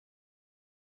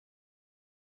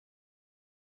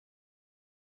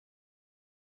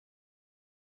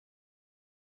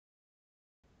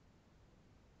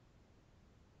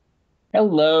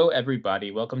Hello,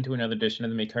 everybody. Welcome to another edition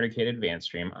of the MakeCode Arcade Advanced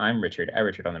stream. I'm Richard, at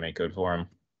Richard on the MakeCode forum.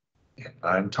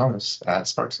 I'm Thomas at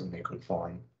Sparks and MakeCode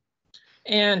Forum.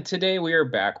 And today we are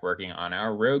back working on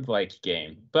our roguelike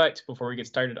game. But before we get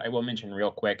started, I will mention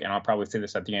real quick, and I'll probably say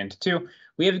this at the end too,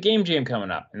 we have a game jam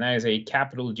coming up, and that is a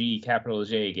capital G, capital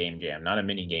J game jam, not a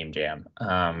mini game jam.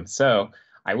 So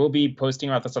I will be posting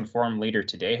about this on forum later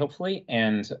today, hopefully,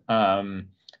 and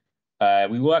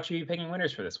we will actually be picking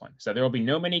winners for this one. So there will be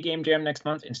no mini game jam next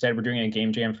month. Instead, we're doing a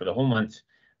game jam for the whole month.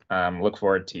 Look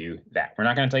forward to that. We're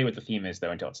not going to tell you what the theme is,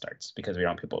 though, until it starts, because we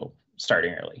don't want people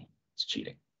starting early. It's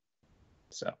cheating.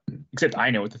 So, except I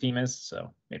know what the theme is,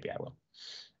 so maybe I will.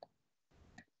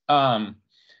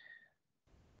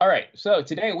 All right, so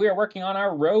today we are working on our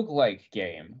roguelike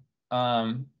game.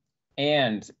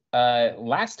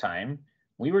 Last time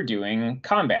we were doing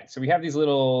combat. So we have these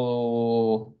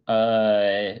little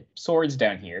swords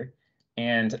down here.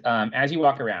 And as you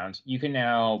walk around, you can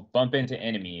now bump into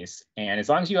enemies. And as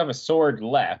long as you have a sword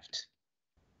left,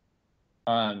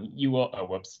 you will... Oh,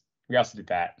 whoops. We also did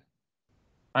that.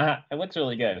 It looks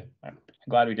really good. I'm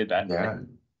glad we did that.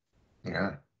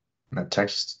 Yeah. That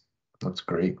text looks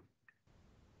great.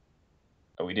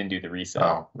 Oh, we didn't do the reset.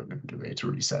 Oh, we didn't do it to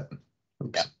reset.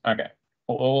 Oops. Yeah, okay.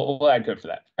 We'll add code for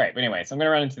that. All right, but anyway, so I'm going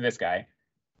to run into this guy.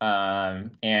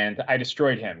 And I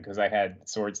destroyed him because I had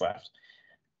swords left.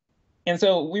 And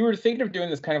so we were thinking of doing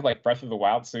this kind of like Breath of the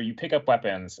Wild. So you pick up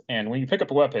weapons, and when you pick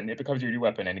up a weapon, it becomes your new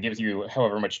weapon, and it gives you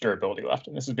however much durability left.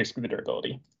 And this is basically the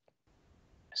durability.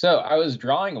 So I was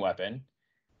drawing a weapon,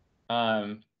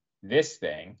 this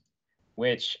thing,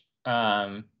 which,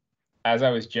 as I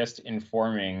was just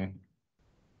informing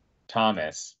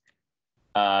Thomas,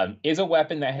 is a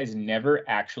weapon that has never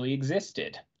actually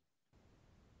existed,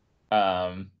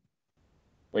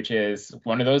 which is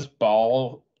one of those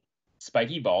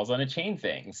spiky balls on a chain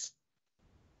things.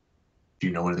 Do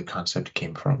you know where the concept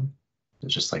came from?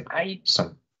 It's just like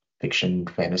some fiction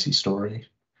fantasy story.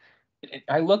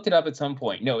 I looked it up at some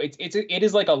point. No, it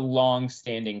is like a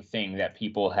long-standing thing that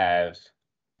people have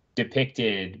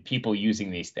depicted people using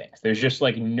these things. There's just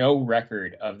like no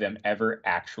record of them ever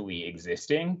actually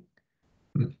existing.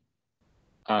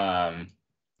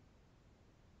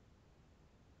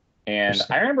 And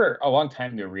I remember a long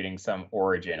time ago reading some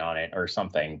origin on it or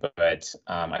something, but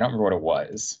I don't remember what it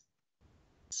was.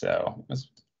 So let's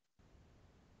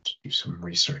do some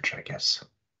research, I guess.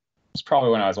 It's probably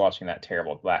when I was watching that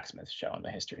terrible blacksmith show on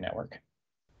the History Network.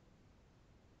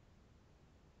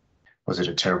 Was it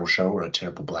a terrible show or a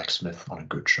terrible blacksmith on a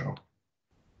good show?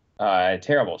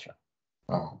 Terrible show.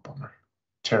 Oh, bummer.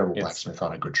 Terrible blacksmith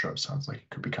on a good show sounds like it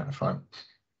could be kind of fun.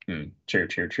 True.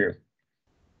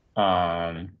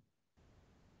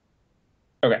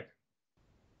 Okay.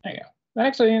 There you go.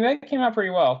 Actually, that came out pretty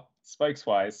well,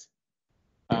 spikes-wise.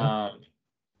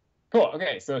 Cool.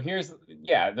 Okay, so here's,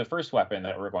 the first weapon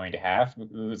that we're going to have.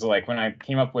 It was like when I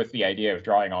came up with the idea of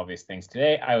drawing all these things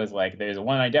today, I was like, there's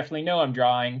one I definitely know I'm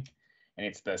drawing, and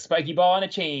it's the spiky ball on a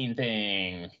chain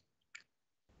thing.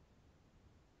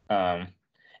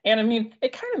 And I mean,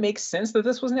 it kind of makes sense that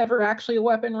this was never actually a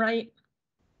weapon, right?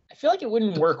 I feel like it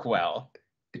wouldn't work well.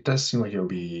 It does seem like it would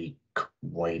be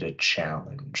quite a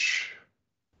challenge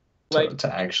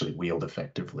to actually wield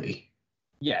effectively.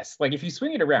 Yes, like if you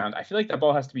swing it around, I feel like that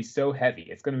ball has to be so heavy.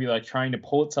 It's going to be like trying to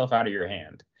pull itself out of your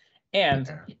hand.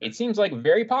 And it seems like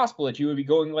very possible that you would be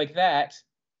going like that,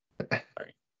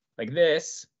 like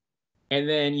this, and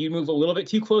then you move a little bit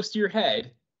too close to your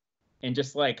head and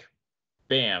just like,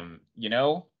 bam, you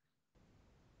know?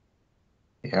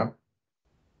 Yeah.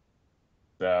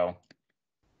 So,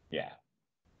 yeah.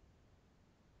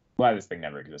 Glad this thing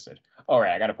never existed. All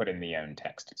right, I got to put in the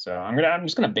text. So I'm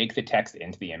just gonna bake the text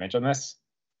into the image on this.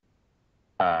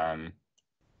 And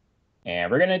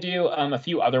we're gonna do a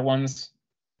few other ones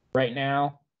right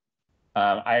now.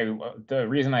 The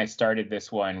reason I started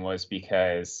this one was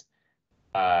because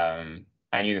I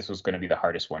knew this was going to be the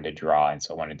hardest one to draw, and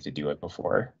so I wanted to do it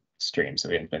before stream, so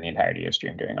we didn't spend the entirety of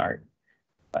stream doing art.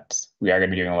 But we are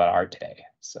going to be doing a lot of art today,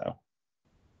 so.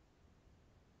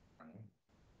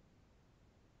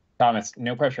 Thomas,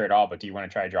 no pressure at all, but do you want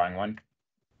to try drawing one?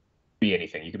 Be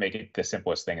anything. You can make it the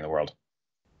simplest thing in the world.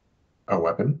 A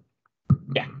weapon?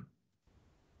 Yeah.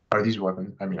 Are these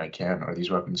weapons? I mean, I can. Are these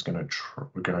weapons gonna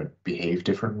behave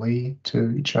differently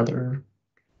to each other?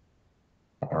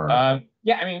 Or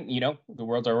yeah, I mean, the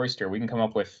world's our oyster. We can come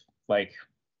up with like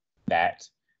that.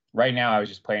 Right now, I was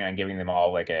just planning on giving them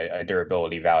all like a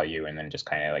durability value, and then just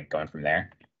kind of like going from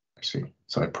there. I see.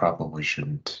 So I probably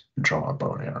shouldn't draw a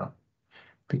bow and arrow,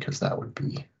 because that would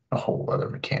be a whole other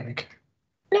mechanic.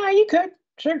 No, you could.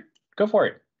 Sure. Go for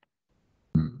it.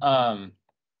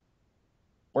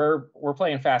 we're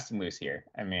playing fast and loose here.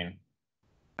 I mean,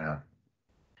 Yeah.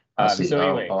 Let's see. so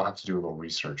anyway, I'll have to do a little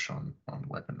research on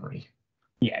weaponry.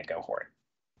 yeah, go for it.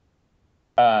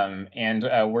 And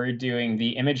we're doing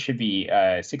the image should be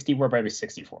 64 by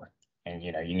 64, and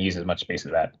you can use as much space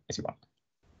as that as you want.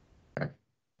 Okay.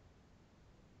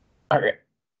 All right.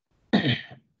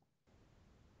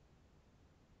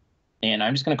 And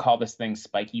I'm just going to call this thing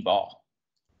Spiky Ball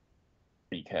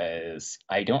because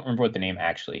I don't remember what the name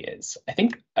actually is. I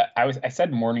think I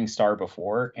said Morning Star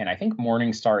before, and I think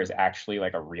Morning Star is actually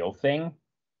like a real thing,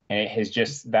 and it has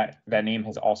just that name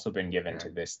has also been given to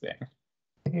this thing.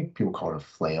 I think people call it a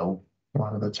flail a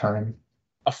lot of the time.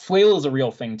 A flail is a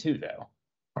real thing too, though.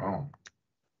 Oh.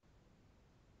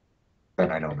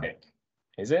 Then I don't know.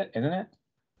 Is it? Isn't it?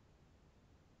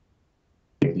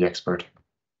 You're the expert.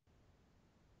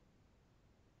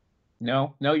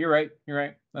 No, you're right. You're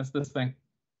right. That's this thing.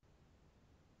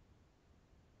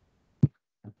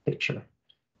 Picture.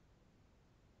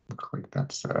 Look like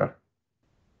that's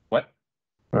what?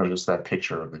 No, just that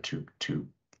picture of the two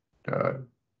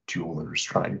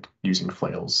duelers using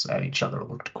flails at each other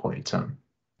looked quite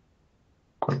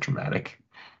dramatic.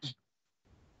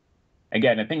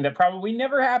 Again, a thing that probably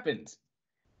never happened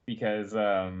because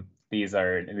these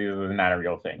are not a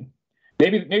real thing.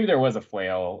 Maybe there was a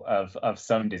flail of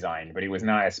some design, but it was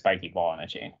not a spiky ball on a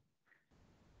chain.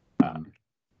 All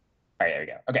right, there we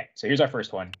go. Okay, so here's our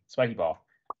first one, spiky ball.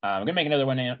 I'm gonna make another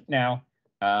one now.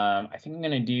 I think I'm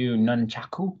gonna do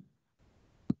nunchaku.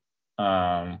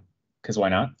 Because why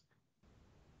not?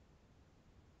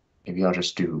 Maybe I'll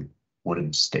just do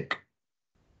wooden stick.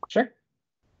 Sure.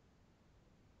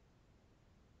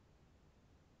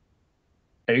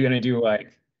 Are you gonna do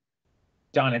like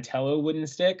Donatello wooden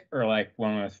stick or like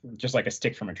one with just like a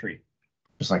stick from a tree?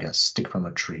 Just like a stick from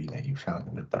a tree that you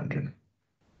found in a dungeon.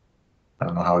 I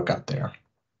don't know how it got there.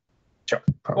 Sure.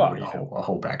 Probably a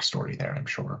whole backstory there, I'm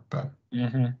sure. But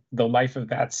the life of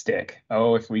that stick.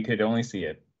 Oh, if we could only see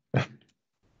it.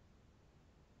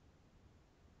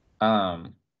 All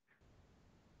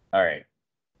right.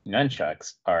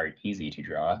 Nunchucks are easy to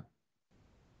draw.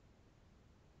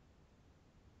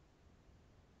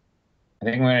 I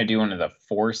think I'm going to do one of the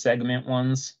 4-segment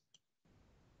ones.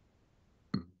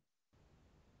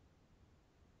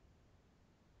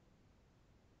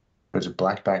 There's a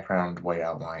black background, white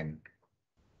outline.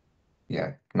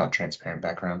 Yeah, not transparent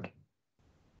background.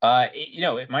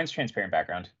 Mine's transparent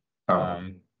background. Oh.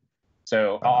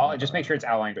 So I'll just make sure it's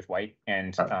outlined with white,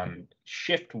 and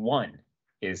Shift 1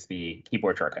 is the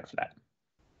keyboard shortcut for that.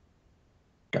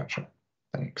 Gotcha.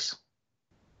 Thanks.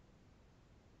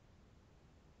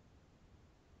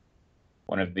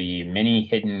 One of the many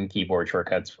hidden keyboard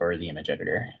shortcuts for the image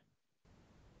editor,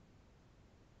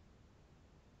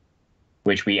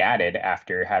 which we added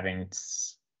after having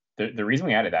the reason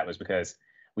we added that was because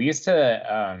we used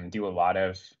to do a lot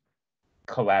of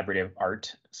collaborative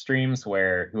art streams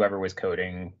where whoever was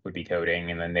coding would be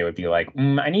coding, and then they would be like,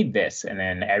 I need this, and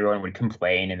then everyone would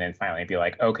complain, and then finally be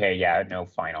like, okay, yeah, no,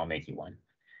 fine, I'll make you one.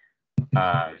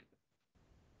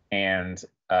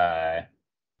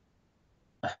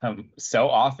 So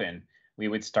often we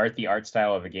would start the art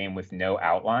style of a game with no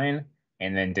outline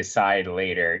and then decide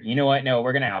later, you know what, no,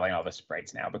 we're going to outline all the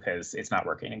sprites now because it's not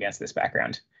working against this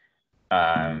background.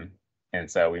 And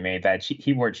so we made that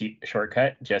keyboard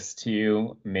shortcut just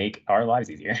to make our lives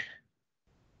easier.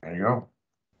 There you go.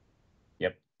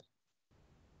 Yep.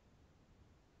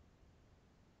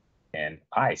 And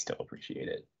I still appreciate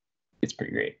it. It's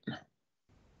pretty great.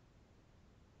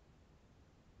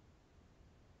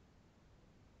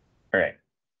 All right.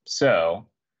 So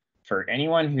for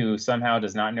anyone who somehow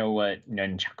does not know what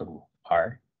nunchaku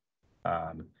are,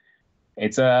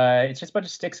 it's just a bunch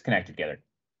of sticks connected together.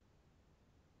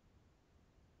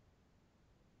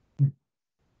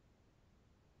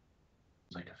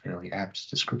 Like a fairly apt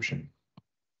description.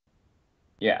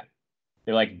 Yeah.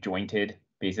 They're like jointed,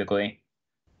 basically.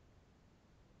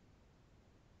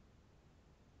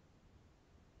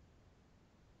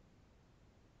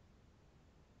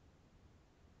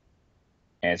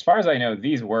 And as far as I know,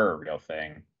 these were a real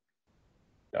thing.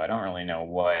 So I don't really know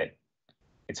what.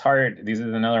 It's hard. This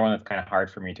is another one that's kind of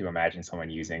hard for me to imagine someone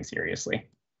using seriously.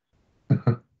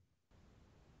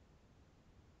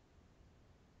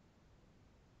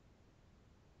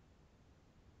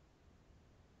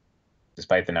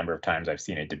 Despite the number of times I've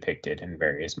seen it depicted in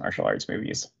various martial arts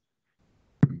movies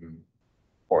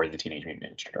or the Teenage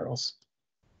Mutant Ninja Turtles.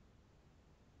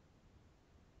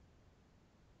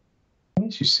 I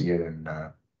guess you see it in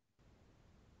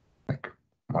like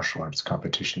martial arts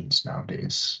competitions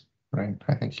nowadays, right?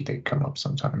 I think they come up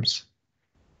sometimes.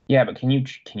 Yeah, but can you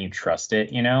trust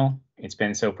it? It's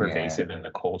been so pervasive in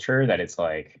the culture that it's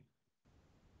like.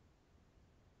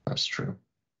 That's true.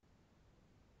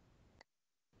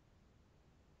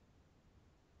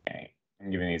 Okay,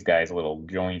 I'm giving these guys little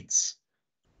joints.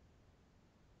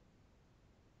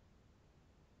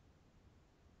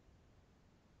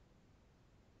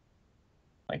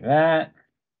 Like that.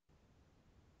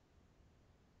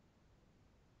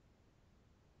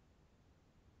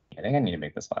 I think I need to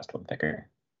make this last one thicker.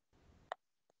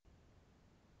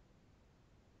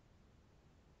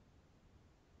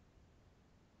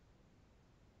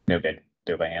 No good.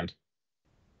 Do it by hand.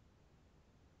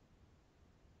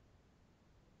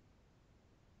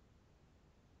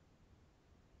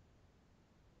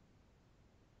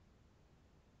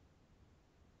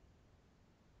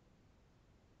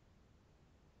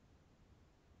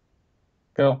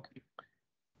 Go.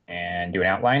 And do an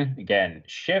outline. Again,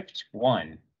 Shift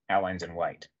 1 outlines in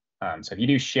white. So if you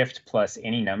do Shift plus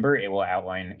any number, it will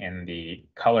outline in the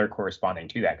color corresponding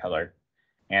to that color.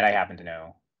 And I happen to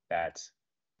know that,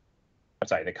 I'm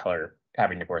sorry, the color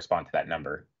having to correspond to that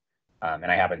number. And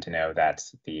I happen to know that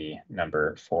the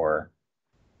number for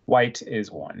white is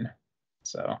 1.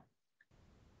 So.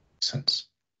 Sense.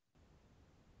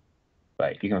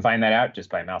 But you can find that out just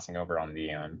by mousing over on the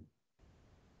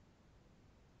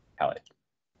palette.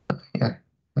 Yeah,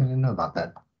 I didn't know about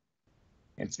that.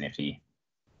 It's nifty.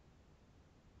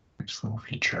 Nice little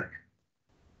feature.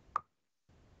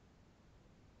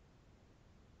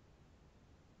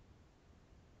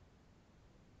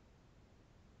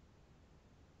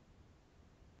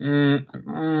 I don't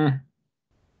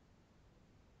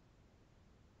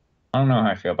know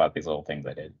how I feel about these little things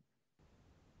I did.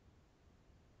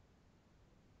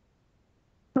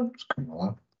 It's coming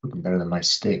along. Looking better than my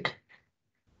steak.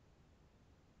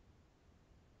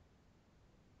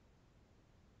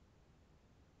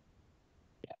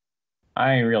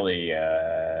 I really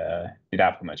did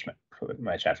not put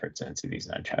much effort into these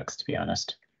nunchucks, to be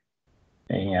honest.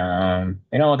 They don't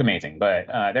look amazing, but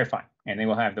they're fine, and they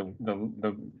will have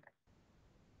the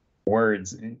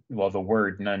words, well, the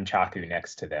word nunchaku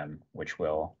next to them, which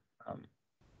will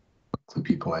clue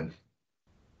people in.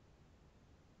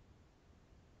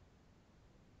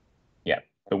 Yeah,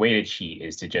 the way to cheat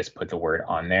is to just put the word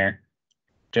on there,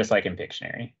 just like in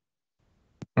Pictionary.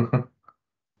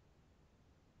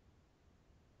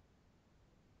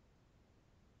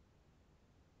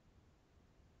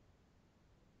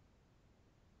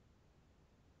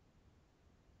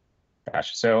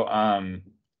 Gosh, so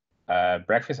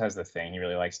Breakfast has the thing he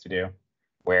really likes to do,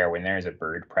 where when there's a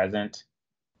bird present,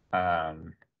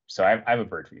 so I have a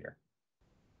bird feeder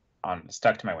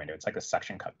stuck to my window. It's like a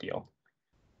suction cup deal,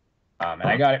 and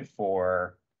I got it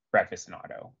for Breakfast and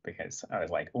Otto because I was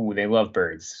like, "Ooh, they love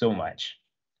birds so much.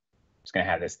 I'm just gonna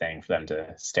have this thing for them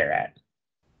to stare at."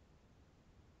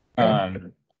 Yeah.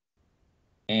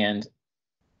 And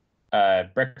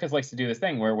Breakfast likes to do this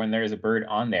thing where when there's a bird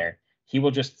on there, he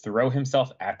will just throw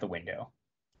himself at the window.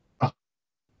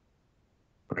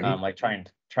 Like trying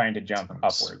to jump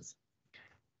upwards.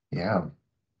 Yeah.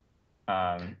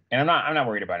 And I'm not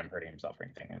worried about him hurting himself or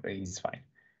anything. He's fine.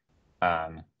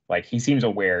 Like he seems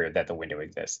aware that the window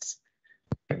exists.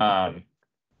 But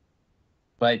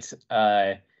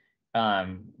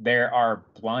there are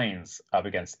blinds up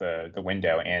against the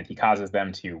window, and he causes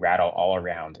them to rattle all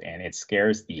around, and it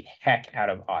scares the heck out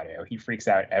of Otto. He freaks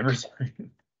out every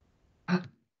time.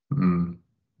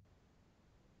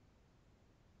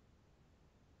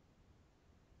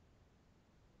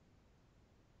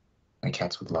 My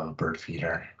cats would love a bird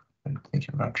feeder. I'm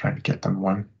thinking about trying to get them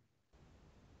one.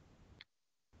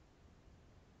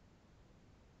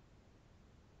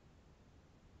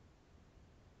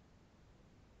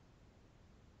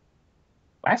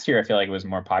 Last year, I feel like it was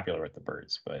more popular with the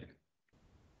birds, but.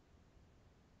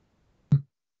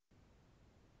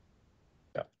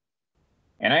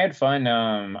 And I had fun.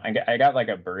 I got like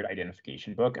a bird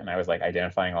identification book, and I was like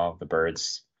identifying all of the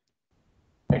birds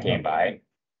that came by.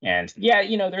 And yeah,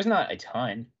 there's not a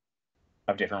ton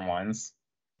of different ones,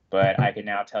 but I can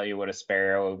now tell you what a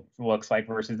sparrow looks like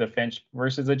versus a finch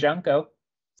versus a junco.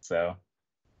 So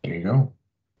there you go.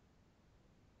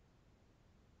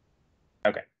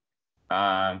 Okay.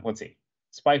 Let's see.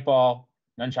 Spike ball,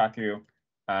 nunchaku.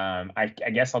 I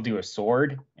guess I'll do a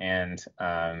sword, and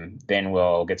then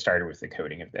we'll get started with the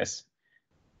coding of this.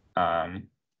 Sure.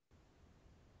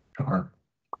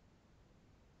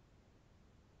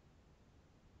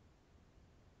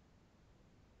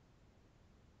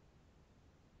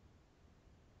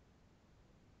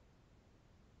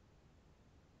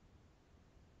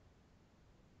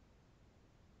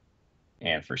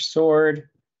 And for sword,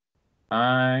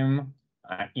 I'm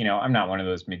not one of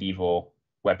those medieval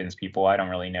weapons people. I don't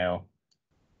really know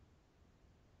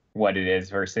what it is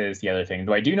versus the other thing.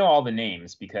 Though I do know all the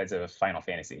names because of Final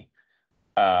Fantasy.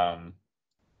 But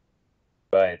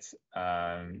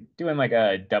doing like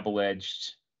a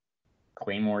double-edged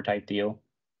claymore type deal.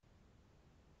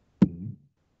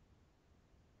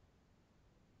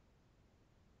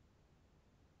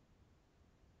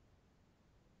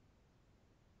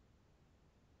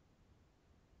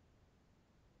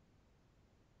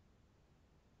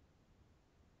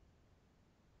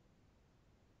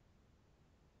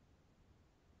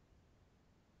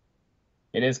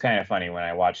 It is kind of funny when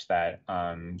I watch that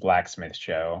blacksmith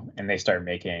show and they start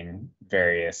making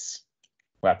various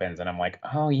weapons, and I'm like,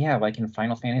 oh yeah, like in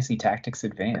Final Fantasy Tactics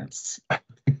Advance.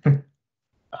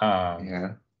 Yeah.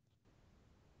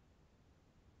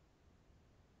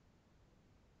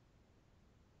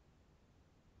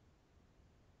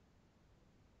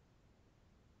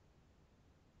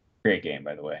 Great game,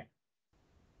 by the way. I'm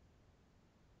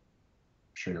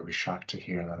sure you'll be shocked to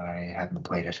hear that I hadn't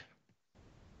played it.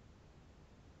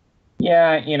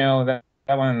 Yeah, you know, that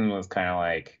one was kind of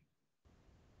like,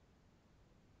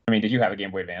 I mean, did you have a Game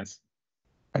Boy Advance?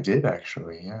 I did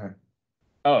actually, yeah.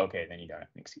 Oh, okay, then you got an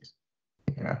excuse.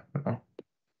 Yeah.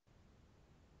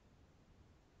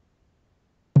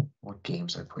 What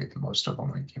games I played the most of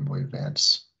on my Game Boy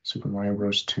Advance? Super Mario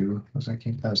Bros. 2 was that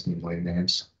game? That was Game Boy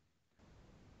Advance.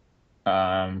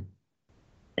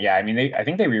 Yeah, I mean, I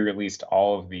think they re-released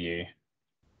all of the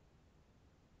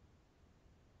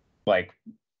like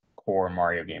core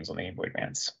Mario games on the Game Boy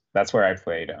Advance. That's where I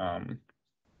played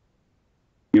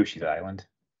Yoshi's Island,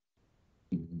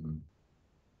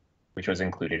 which was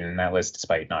included in that list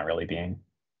despite not really being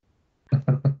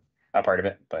a part of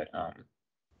it, but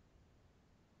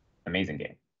amazing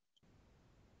game.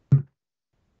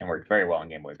 And worked very well on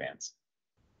Game Boy Advance.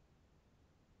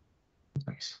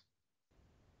 Nice.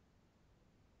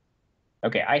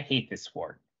 Okay, I hate this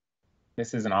sword.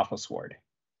 This is an awful sword.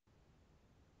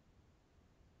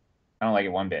 I don't like it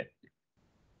one bit.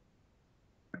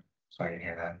 Sorry to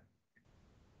hear that.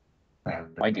 I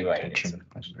haven't been Why paying do I hate it? attention.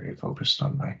 I was very focused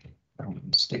on my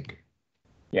own stick.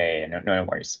 Yeah, no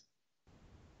worries.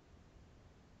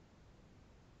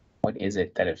 What is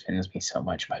it that offends me so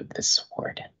much about this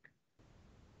sword? I'm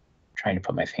trying to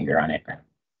put my finger on it. There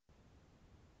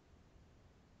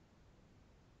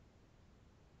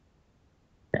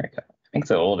we go. I think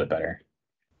it's a little bit better.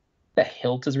 The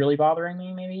hilt is really bothering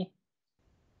me, maybe?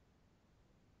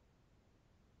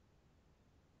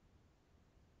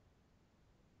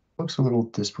 Looks a little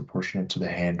disproportionate to the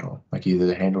handle. Like either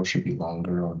the handle should be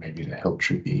longer or maybe the hilt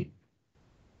should be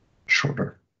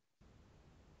shorter.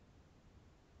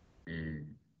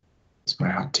 It's my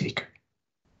hot take.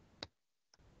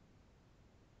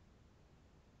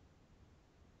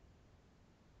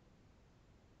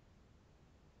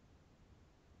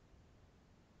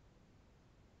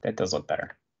 That does look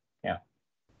better. Yeah.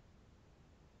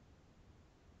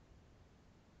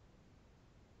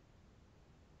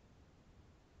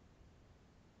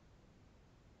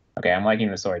 Okay, I'm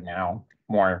liking the sword now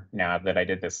more now that I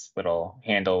did this little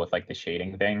handle with like the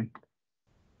shading thing.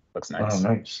 Looks nice. Oh,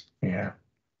 nice. Yeah.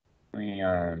 Let me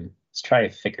let's try a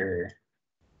thicker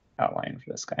outline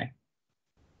for this guy.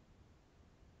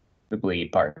 The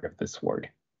blade part of the sword.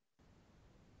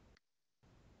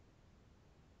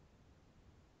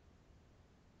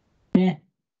 Eh.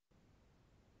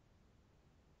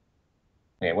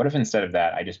 Okay, what if instead of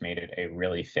that I just made it a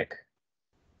really thick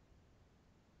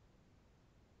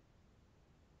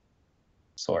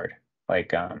sword,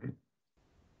 like you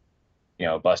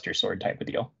know, a Buster sword type of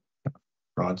deal.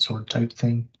 Broadsword type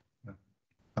thing.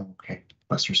 Oh, okay.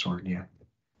 Buster sword, yeah.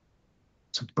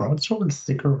 Is a broadsword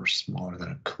thicker or smaller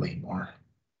than a claymore?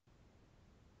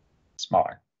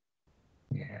 Smaller.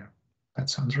 Yeah, that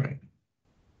sounds right.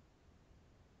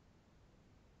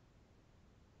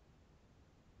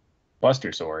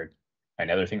 Buster sword,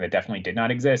 another thing that definitely did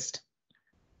not exist,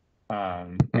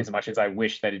 as much as I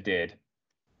wish that it did,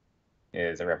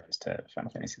 is a reference to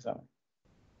Final Fantasy VII.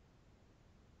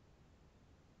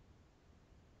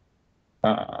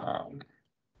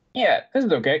 Yeah, this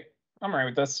is okay. I'm all right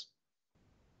with this.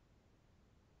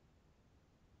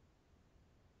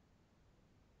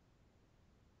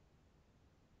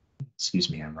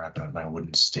 Excuse me, I'm wrapping up my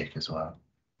wooden stick as well.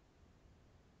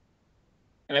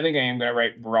 And I think I am going to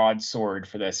write broadsword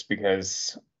for this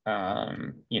because,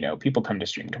 you know, people come to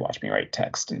stream to watch me write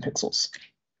text in pixels.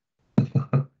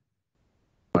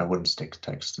 My wooden stick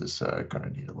text is going to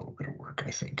need a little bit of work,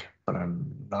 I think, but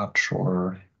I'm not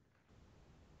sure.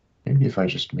 Maybe if I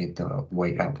just made the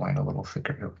white outline a little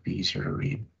thicker, it would be easier to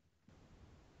read.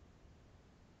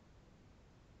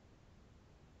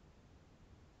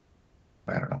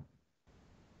 I don't know.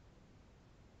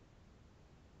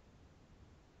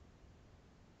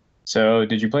 So,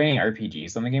 did you play any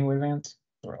RPGs on the Game Boy Advance?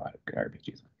 There were a lot of good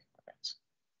RPGs on the Game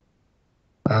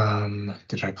Boy Advance.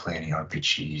 Did I play any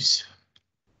RPGs?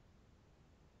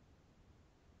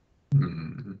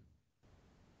 None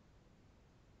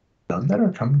that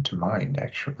are coming to mind,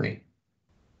 actually.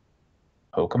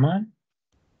 Pokemon?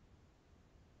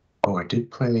 Oh, I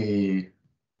did play,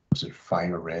 was it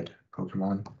Fire Red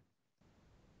Pokemon?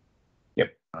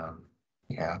 Yep.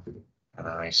 Yeah, a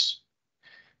nice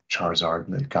Charizard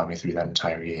that got me through that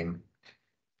entire game.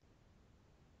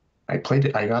 I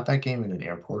got that game in an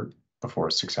airport before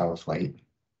a 6-hour flight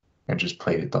and just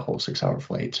played it the whole 6-hour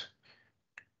flight.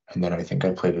 And then I think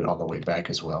I played it on the way back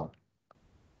as well.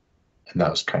 And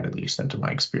that was kind of the extent of my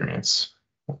experience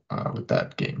with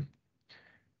that game.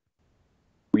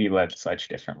 We led such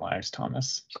different lives,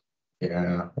 Thomas.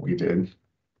 Yeah, we did.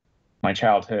 My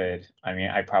childhood, I mean,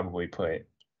 I probably put,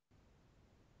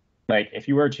 like, if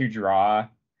you were to draw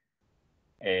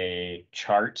a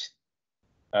chart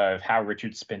of how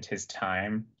Richard spent his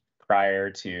time prior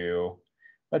to,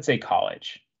 let's say,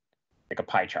 college, like a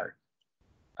pie chart,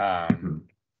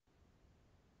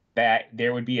 that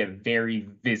there would be a very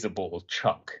visible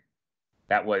chunk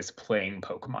that was playing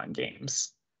Pokemon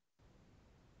games.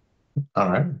 All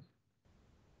right.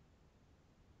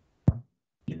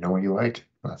 You know what you like.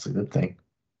 That's a good thing.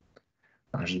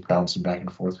 I was just bouncing back and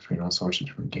forth between all sorts of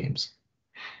different games.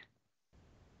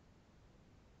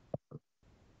 I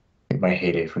think my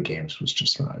heyday for games was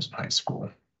just when I was in high school.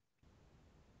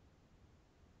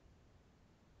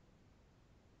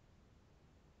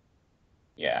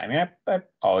 Yeah, I mean, I've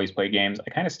always played games. I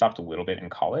kind of stopped a little bit in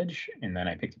college, and then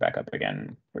I picked it back up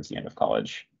again towards the end of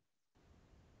college.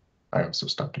 I also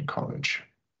stopped in college.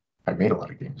 I made a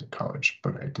lot of games in college,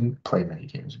 but I didn't play many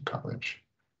games in college.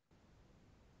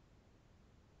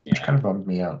 Which Yeah. kind of bummed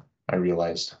me out. I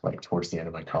realized, like, towards the end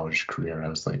of my college career, I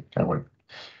was like, I went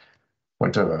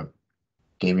to a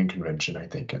gaming convention, I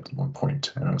think, at one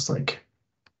point, and I was like,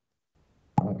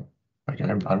 oh, like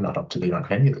I'm not up to date on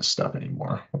any of this stuff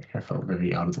anymore. Like, I felt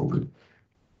very out of the loop.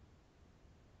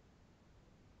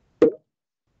 All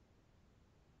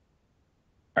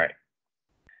right.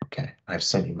 Okay, I've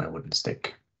sent you my wooden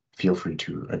stick. Feel free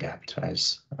to adapt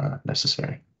as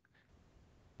necessary.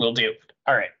 Will do.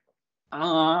 All right.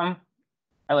 I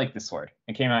like this sword.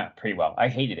 It came out pretty well. I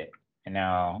hated it, and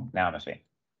now I'm a fan.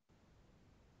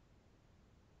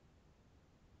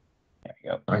 There we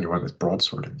go. Oh, you want this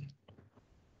broadsword in me?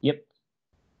 Yep.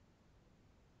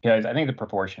 Because I think the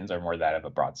proportions are more that of a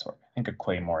broadsword. I think a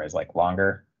claymore is like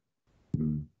longer. I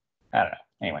don't know.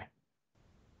 Anyway,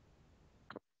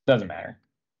 doesn't matter.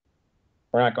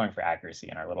 We're not going for accuracy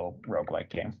in our little roguelike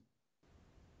game.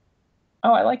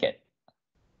 Oh, I like it.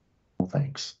 Well,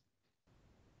 thanks.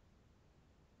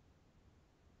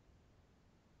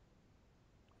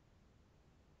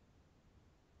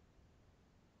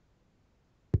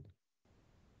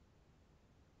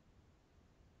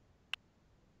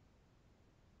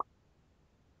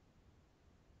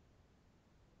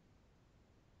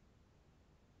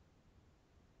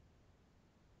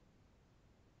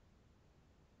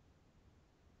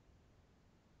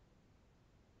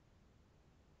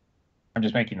 I'm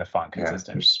just making the font Yeah,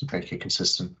 consistent. just make it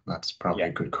consistent. That's probably Yeah.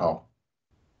 a good call.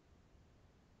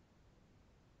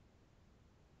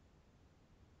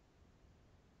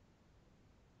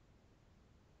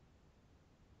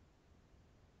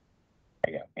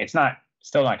 There you go. It's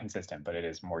still not consistent, but it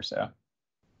is more so.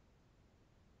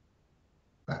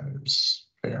 That is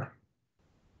fair.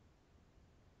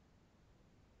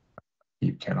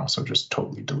 You can also just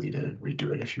totally delete it and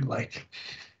redo it if you like.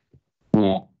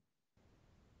 Cool.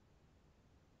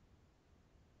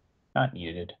 Not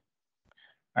needed.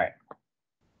 All right.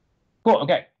 Cool.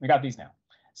 Okay, we got these now.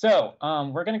 So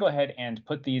we're going to go ahead and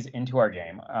put these into our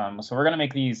game. So we're going to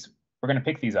make these. We're going to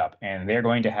pick these up, and they're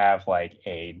going to have like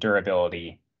a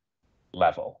durability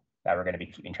level that we're going to be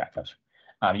keeping track of.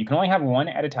 You can only have one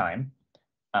at a time.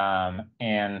 So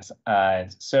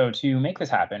to make this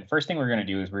happen, first thing we're going to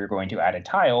do is we're going to add a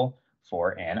tile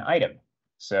for an item.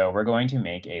 So we're going to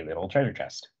make a little treasure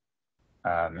chest.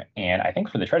 And I think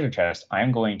for the treasure chest,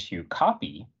 I'm going to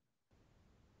copy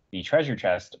the treasure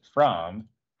chest from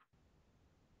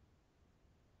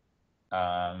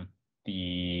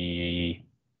the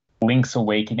Link's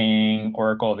Awakening,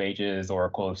 Oracle of Ages,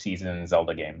 Oracle of Seasons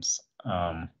Zelda games,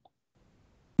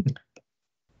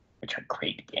 which are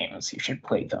great games. You should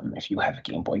play them if you have a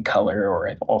Game Boy Color,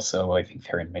 or also I think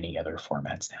they're in many other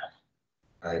formats now.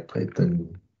 I played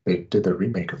they did the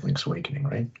remake of Link's Awakening,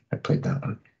 right? I played that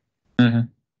one. Mm-hmm.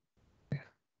 Yeah.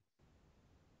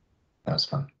 That was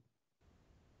fun.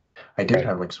 I did Right.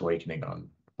 have Link's Awakening on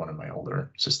one of my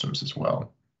older systems as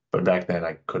well, but back then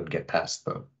I couldn't get past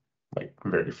the like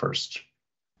very first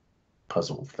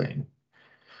puzzle thing.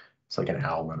 It's like an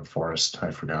owl in a forest.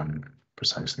 I've forgotten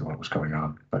precisely what was going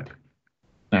on, but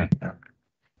Hmm. yeah.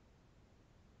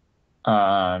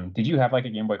 Did you have like a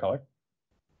Game Boy Color?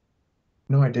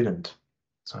 No, I didn't.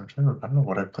 So I'm trying to, I don't know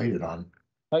what I played it on.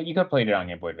 You could have played it on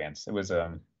Game Boy Advance. It was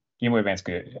Game Boy Advance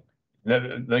could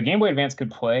the Game Boy Advance could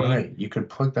play. Right, you could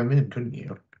plug them in, couldn't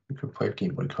you? You could play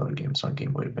Game Boy Color games on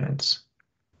Game Boy Advance.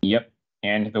 Yep.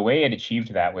 And the way it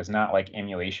achieved that was not like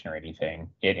emulation or anything.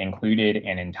 It included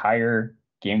an entire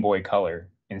Game Boy Color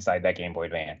inside that Game Boy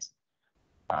Advance.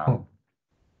 Oh,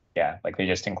 Yeah, like they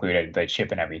just included the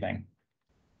chip and everything.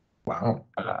 wow.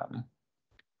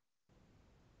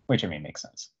 Which I mean makes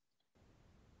sense.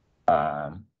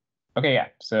 Okay, yeah.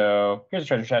 So here's a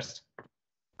treasure chest.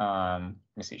 Let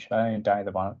me see. Should I die at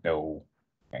the bottom? No.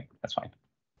 Okay, that's fine.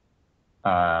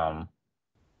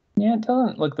 Yeah, it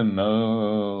doesn't look the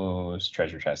most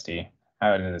treasure chesty.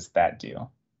 How does that do?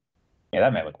 Yeah,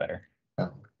 that might look better.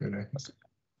 Oh, good.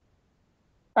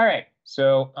 All right,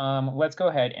 so let's go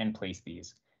ahead and place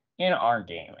these in our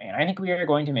game. And I think we are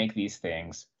going to make these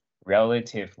things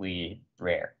relatively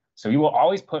rare. So we will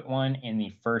always put one in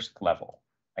the first level,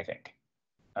 I think.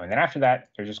 And then after that,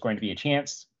 there's just going to be a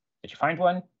chance that you find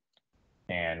one.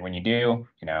 And when you do,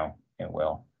 it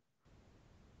will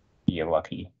be a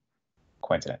lucky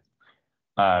coincidence.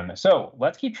 So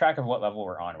let's keep track of what level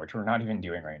we're on, which we're not even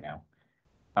doing right now.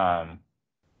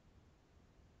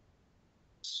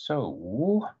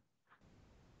 So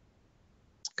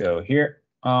let's go here.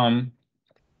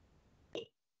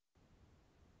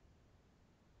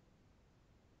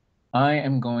 I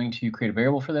am going to create a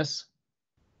variable for this.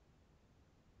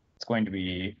 It's going to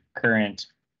be current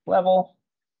level,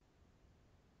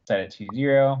 set it to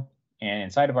 0. And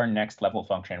inside of our next level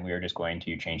function, we are just going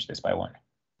to change this by 1.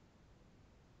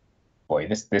 Boy,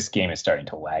 this game is starting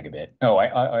to lag a bit. Oh,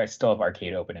 I still have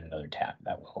Arcade open in another tab.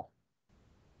 That will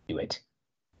do it.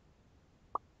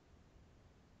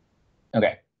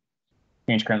 Okay.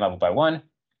 Change current level by 1.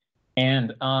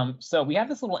 And so we have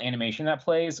this little animation that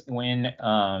plays when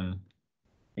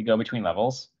we go between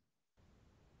levels.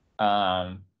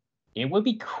 It would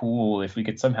be cool if we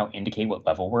could somehow indicate what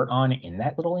level we're on in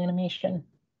that little animation.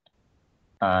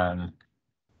 Don't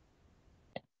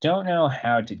know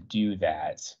how to do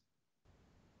that,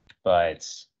 but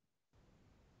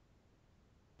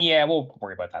yeah, we'll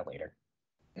worry about that later.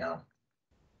 Yeah. All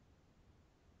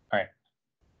right.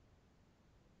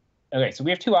 Okay, so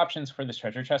we have 2 options for this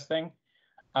treasure chest thing.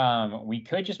 We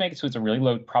could just make it so it's a really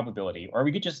low probability, or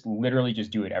we could just literally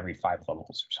just do it every 5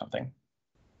 levels or something.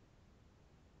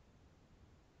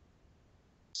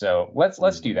 So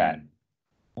let's do that.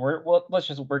 We're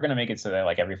gonna make it so that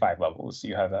like every 5 levels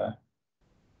you have a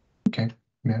Okay.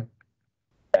 Yeah.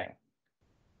 thing.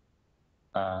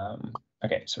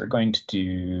 Okay, so we're going to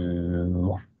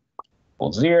do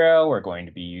 0. We're going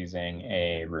to be using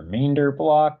a remainder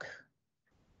block.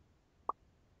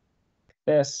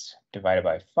 This divided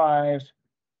by 5.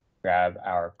 Grab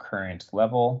our current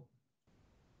level.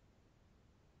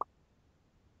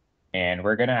 And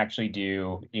we're going to actually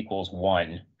do equals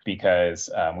 1 because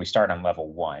we start on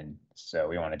level 1. So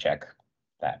we want to check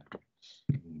that.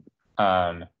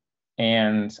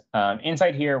 And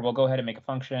inside here, we'll go ahead and make a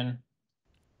function,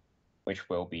 which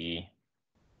will be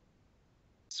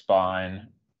spawn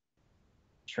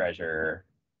treasure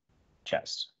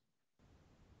chest.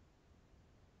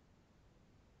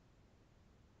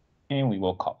 And we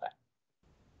will call that.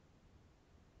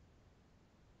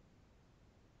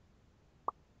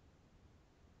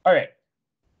 All right.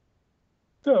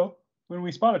 So when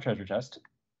we spawn a treasure chest,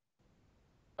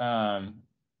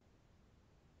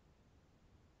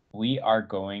 we are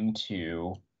going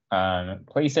to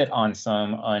place it on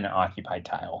some unoccupied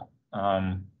tile.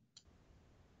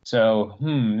 So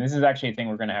this is actually a thing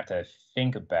we're going to have to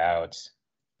think about.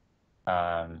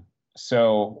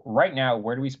 So right now,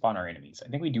 where do we spawn our enemies? I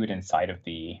think we do it inside of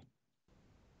the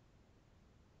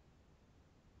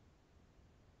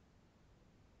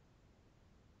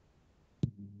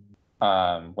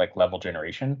like level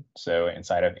generation. So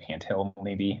inside of anthill,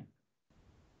 maybe. Do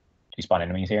we spawn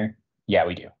enemies here? Yeah,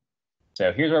 we do.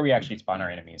 So here's where we actually spawn our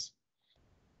enemies.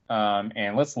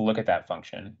 And let's look at that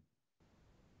function.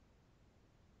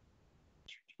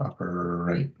 Upper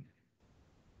right.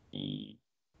 Yes.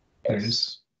 There it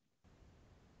is.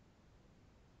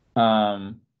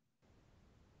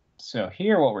 So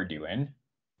here what we're doing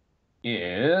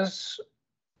is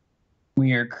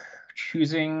we are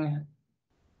choosing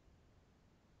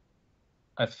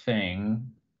a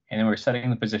thing, And then we're setting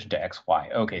the position to X, Y.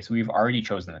 Okay, so we've already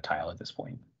chosen the tile at this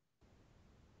point.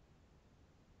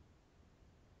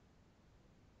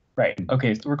 Right,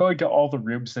 okay, so we're going to all the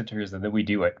room centers and then we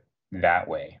do it that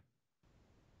way,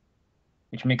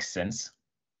 which makes sense.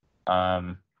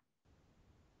 All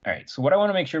right, so what I want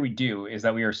to make sure we do is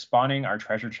that we are spawning our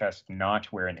treasure chest not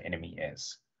where an enemy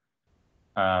is.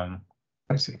 I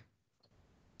see.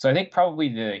 So I think probably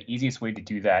the easiest way to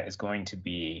do that is going to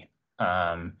be,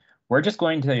 we're just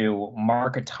going to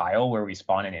mark a tile where we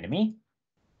spawn an enemy.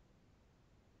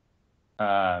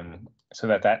 So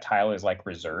that tile is like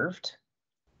reserved,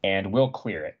 and we'll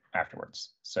clear it afterwards.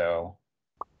 So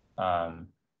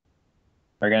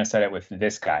we're going to set it with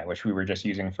this guy, which we were just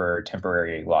using for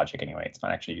temporary logic anyway. It's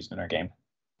not actually used in our game.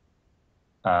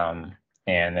 And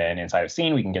then inside of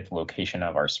scene, we can get the location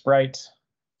of our sprite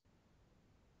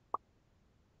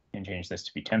and change this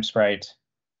to be temp sprite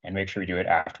and make sure we do it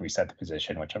after we set the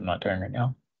position, which I'm not doing right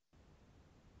now.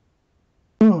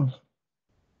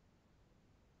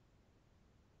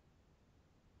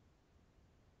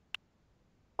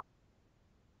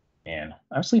 Man,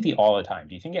 I'm sleepy all the time.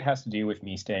 Do you think it has to do with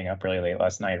me staying up really late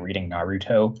last night reading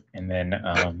Naruto and then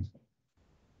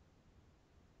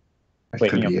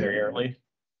waking up very early?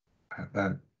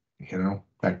 That, you know,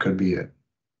 that could be it.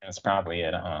 That's probably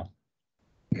it, huh?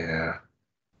 Yeah.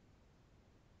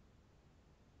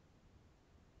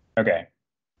 Okay.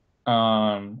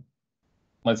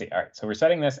 Let's see. All right, so we're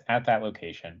setting this at that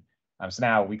location. So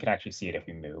now we can actually see it if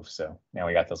we move. So now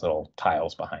we got those little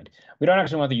tiles behind. We don't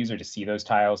actually want the user to see those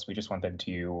tiles. We just want them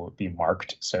to be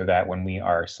marked so that when we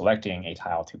are selecting a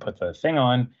tile to put the thing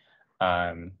on,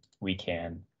 we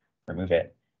can remove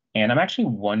it. And I'm actually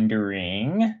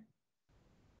wondering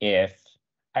if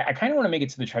I kind of want to make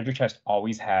it so the treasure chest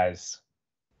always has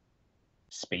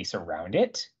space around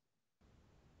it.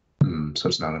 So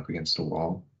it's not up against a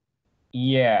wall.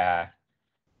 Yeah.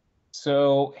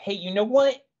 So, hey, you know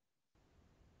what?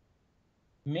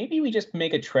 Maybe we just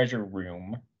make a treasure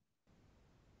room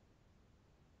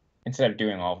instead of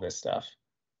doing all of this stuff.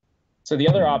 So the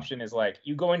other option is like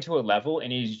you go into a level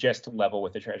and you just level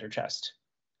with the treasure chest.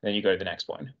 Then you go to the next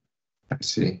one. I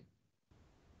see.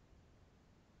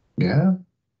 Yeah,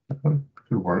 that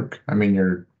could work. I mean,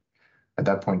 you're at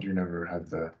that point, you never have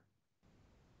the.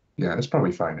 Yeah, it's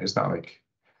probably fine. It's not like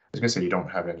I was gonna say you don't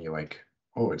have any like,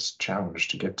 oh, it's challenged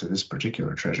to get to this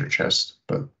particular treasure chest.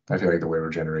 But I feel like the way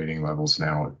we're generating levels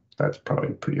now, that's probably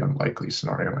a pretty unlikely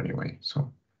scenario anyway.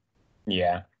 So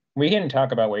yeah, we can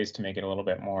talk about ways to make it a little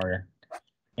bit more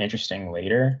interesting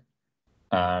later.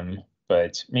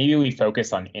 But maybe we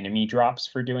focus on enemy drops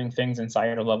for doing things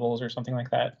inside of levels or something like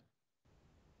that.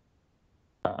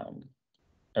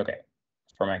 Okay,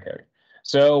 for MakeCode.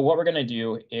 So what we're gonna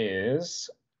do is,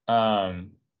 right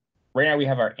now we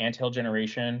have our anthill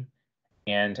generation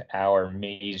and our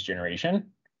maze generation.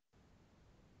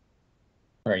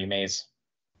 Where are you, maze?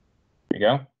 There you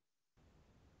go.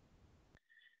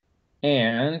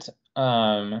 And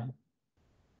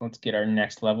let's get our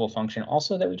next level function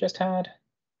also that we just had.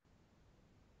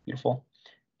 Beautiful.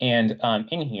 And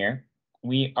in here,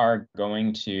 we are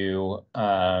going to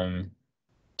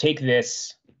take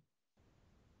this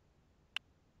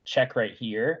check right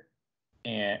here.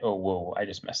 And, oh, whoa, I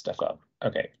just messed stuff up.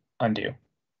 Okay, undo.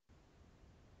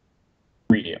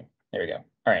 Redo. There we go.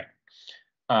 All right.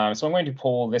 So I'm going to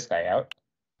pull this guy out.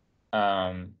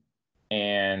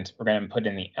 And we're going to put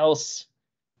in the else,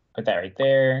 put that right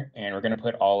there. And we're going to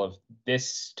put all of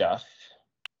this stuff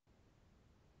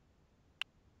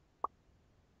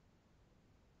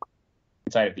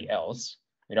inside of the else.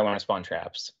 We don't want to spawn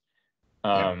traps.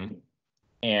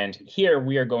 And here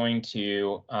we are going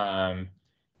to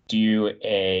do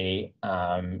a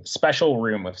special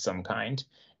room of some kind.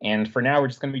 And for now, we're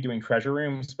just going to be doing treasure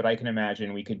rooms, but I can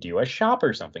imagine we could do a shop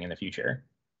or something in the future,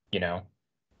 you know?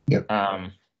 Yep.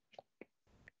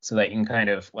 So that you can kind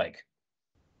of like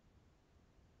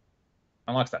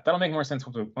unlock stuff. That'll make more sense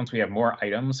once we have more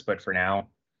items, but for now,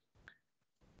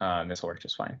 this will work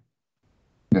just fine.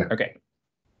 Yeah. Okay.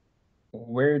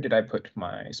 Where did I put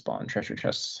my spawn treasure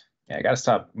chests? Yeah, I got to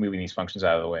stop moving these functions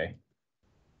out of the way.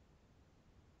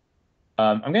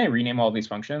 I'm going to rename all these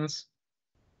functions,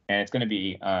 and it's going to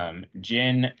be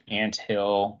gen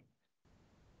anthill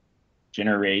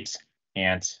generate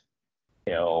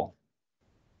anthill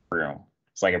room.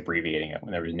 It's like abbreviating it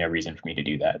when there was no reason for me to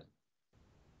do that.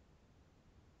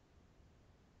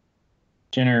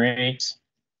 Generate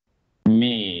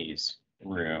maze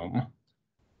room.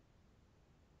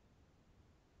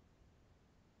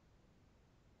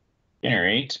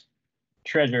 Generate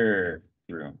treasure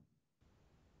room.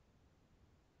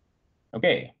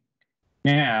 Okay,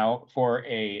 now for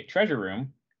a treasure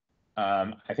room,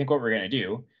 I think what we're going to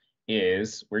do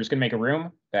is we're just going to make a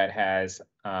room that has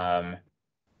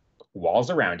walls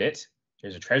around it.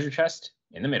 There's a treasure chest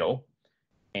in the middle,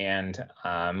 and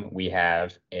we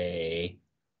have a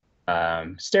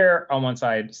stair on one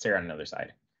side, stair on another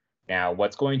side. Now,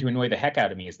 what's going to annoy the heck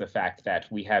out of me is the fact that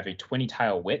we have a 20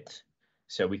 tile width,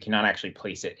 so we cannot actually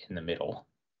place it in the middle.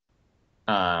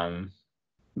 But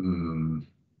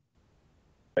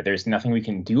there's nothing we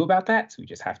can do about that, so we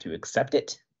just have to accept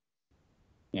it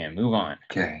and move on.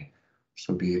 Okay, this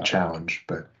will be a challenge,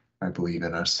 but I believe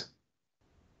in us.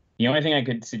 The only thing I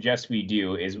could suggest we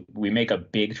do is we make a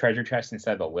big treasure chest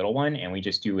instead of the little one, and we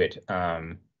just do it 4x4.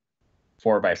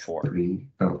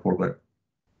 4 by.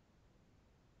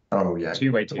 Oh yeah,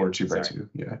 2x2 or 2x2.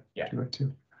 Yeah,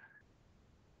 2x2.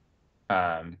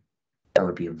 That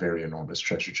would be a very enormous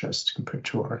treasure chest compared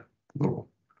to our little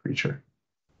creature.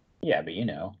 Yeah, but you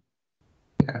know.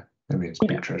 Yeah, I mean it's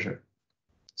big treasure.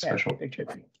 Special. Yeah, big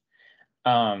treasure.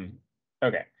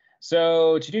 Okay.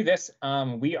 So to do this,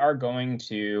 we are going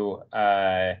to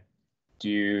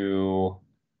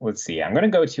let's see, I'm going to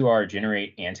go to our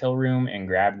generate anthill room and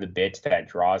grab the bit that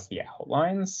draws the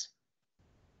outlines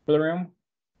for the room.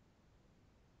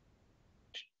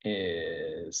 Which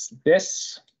is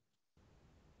this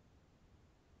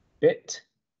bit.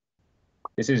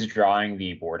 This is drawing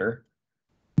the border.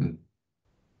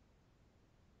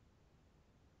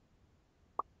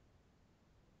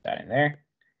 That in there.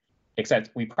 Except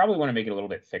we probably want to make it a little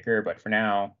bit thicker, but for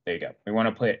now, there you go. We want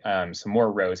to put some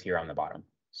more rows here on the bottom.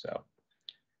 So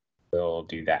we'll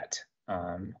do that.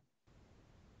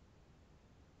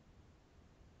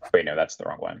 Wait, no, that's the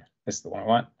wrong one. This is the one I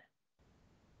want.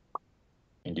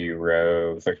 And do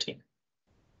row 13.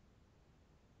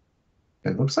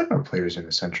 It looks like our player's in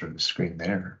the center of the screen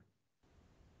there.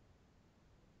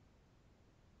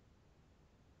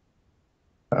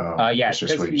 Yeah, it's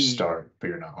just where you start, but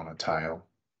you're not on a tile.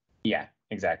 Yeah,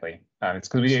 exactly. It's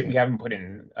because we haven't put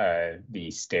in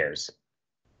the stairs.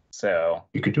 So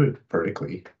you could do it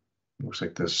vertically. It looks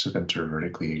like the center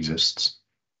vertically exists.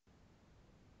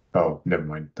 Oh, never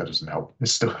mind. That doesn't help.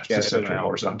 It's still the center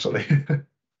horizontally.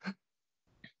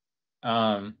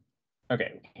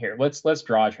 Okay, here, let's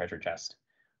draw a treasure chest.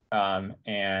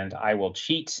 And I will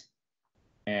cheat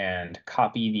and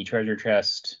copy the treasure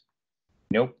chest.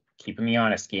 Nope, keeping me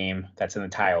honest, game. That's in the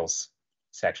tiles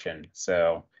section.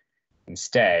 So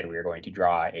instead, we are going to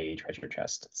draw a treasure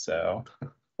chest. So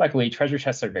luckily, treasure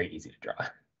chests are very easy to draw.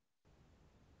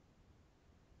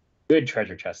 Good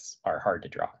treasure chests are hard to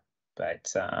draw,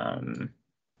 but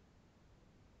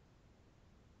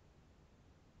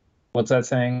what's that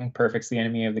saying? Perfect's the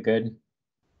enemy of the good.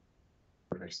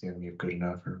 Perfect's the enemy of good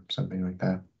enough, or something like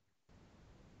that.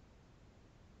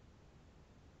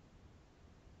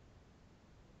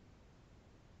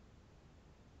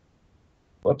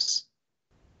 Whoops.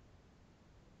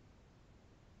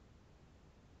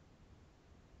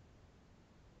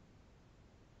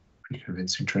 Pretty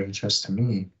convincing treasure chest to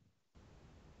me.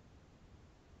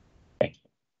 Thank you.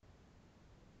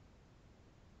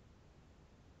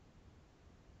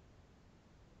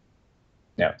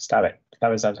 No, stop it.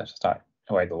 Stop.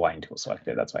 Oh, I had the line tool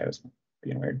selected. That's why I was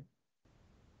being weird.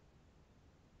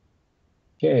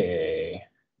 Okay.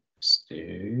 Let's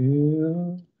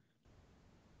do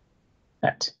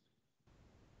that.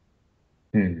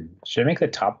 Should I make the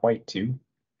top white too?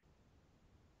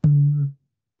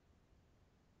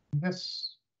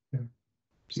 Yes. Yeah.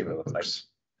 See what it looks like.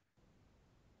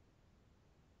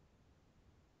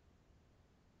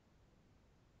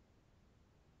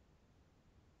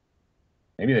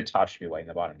 Maybe the top should be white and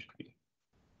the bottom should be.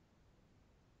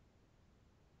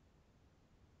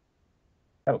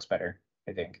 That looks better,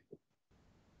 I think.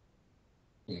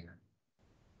 Yeah.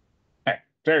 All right,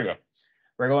 there we go.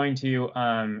 We're going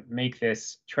to make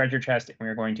this treasure chest and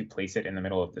we're going to place it in the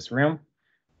middle of this room.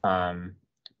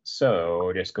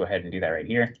 So just go ahead and do that right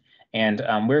here. And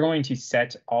we're going to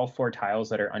set all 4 tiles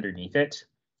that are underneath it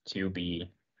to be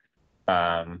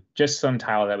just some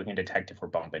tile that we can detect if we're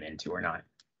bumping into or not.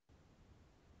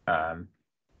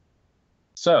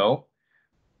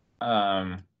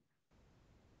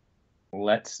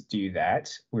 Let's do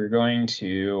that. We're going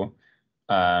to,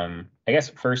 I guess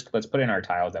first, let's put in our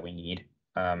tiles that we need.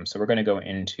 So we're going to go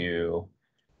into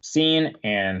scene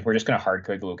and we're just going to hard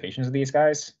code the locations of these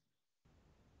guys.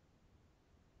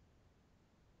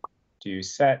 Do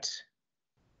set.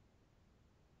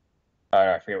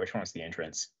 I forget which one was the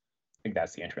entrance. I think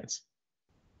that's the entrance.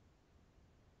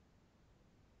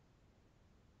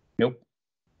 Nope.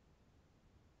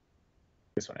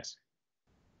 This one is.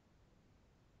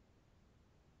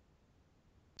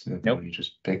 Is that the one you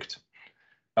just picked?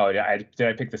 Oh, did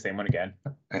I pick the same one again?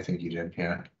 I think you did,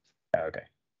 yeah. Oh, okay.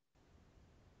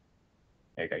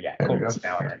 There you go. Yeah, There we cool. go. So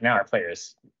now our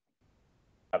player's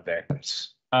up there.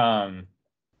 Nice. All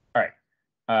right.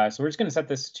 So we're just gonna set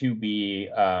this to be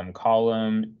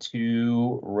column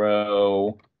 2,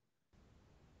 row.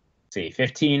 Let's see,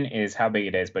 15 is how big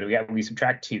it is, but we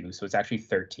subtract 2, so it's actually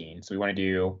 13. So we want to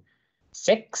do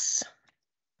 6.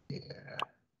 Yeah.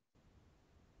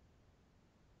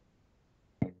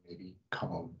 Maybe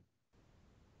column.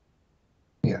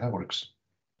 Yeah, that works.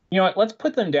 You know what? Let's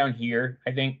put them down here,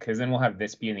 I think, because then we'll have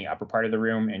this be in the upper part of the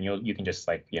room, and you can just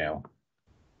like, If you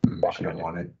don't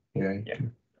want it. Yeah. Yeah.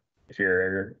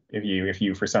 If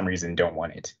you for some reason don't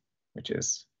want it, which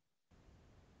is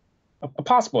a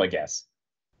possible, I guess.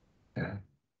 Yeah.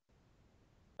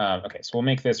 Okay, so we'll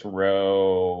make this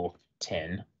row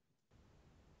 10.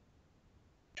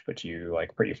 Which puts you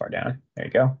like pretty far down. There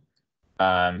you go.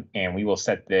 And we will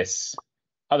set this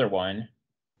other one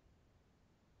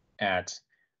at,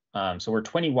 so we're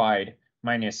 20 wide,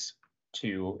 minus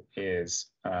 2 is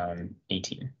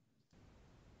 18.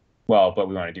 Well, but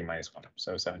we want to do minus 1,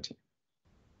 so 17.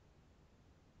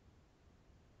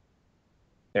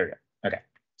 There we go. Okay,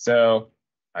 so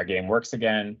our game works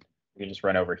again. We can just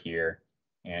run over here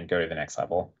and go to the next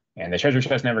level. And the treasure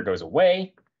chest never goes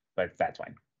away, but that's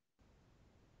fine.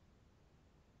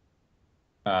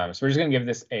 So we're just going to give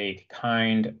this a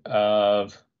kind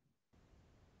of,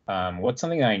 what's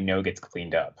something that I know gets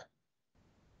cleaned up?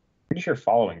 Pretty sure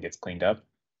following gets cleaned up.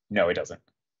 No, it doesn't.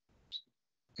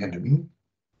 Enemy?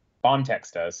 Bomb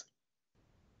text does.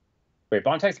 Wait,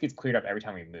 bomb text gets cleared up every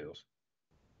time we move.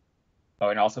 Oh,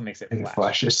 and also makes it And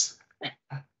flash. flashes.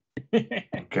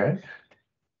 Okay.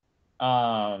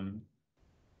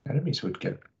 Enemies would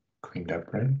get cleaned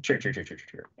up, right? Sure.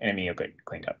 Enemy will get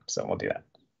cleaned up, so we'll do that.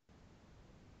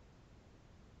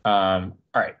 All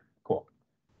right, cool.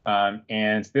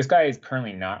 And this guy is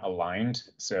currently not aligned,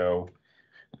 so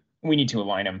we need to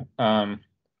align him.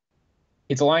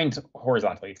 It's aligned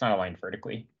horizontally, it's not aligned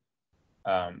vertically.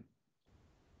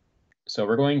 So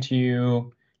we're going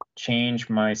to change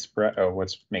my sprite. Oh,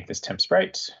 let's make this temp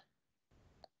sprite.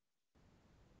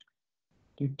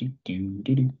 All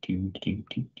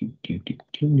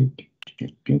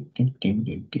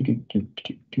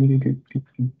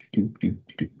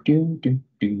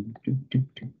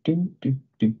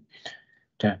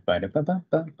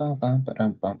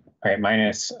right,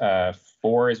 minus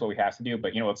 4 is what we have to do,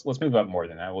 but let's move up more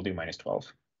than that. We'll do minus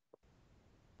 12.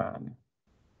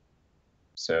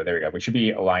 So there we go. We should be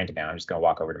aligned now. I'm just going to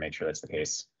walk over to make sure that's the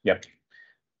case. Yep.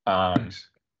 And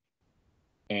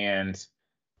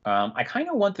I kind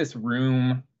of want this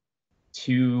room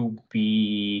to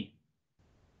be,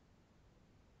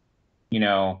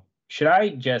 should I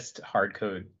just hard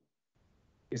code?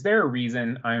 Is there a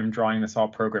reason I'm drawing this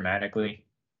all programmatically?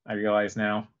 I realize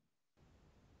now.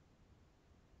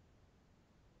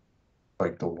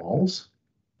 Like the walls?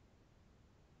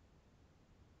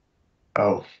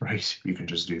 Oh, right. You can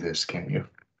just do this, can't you?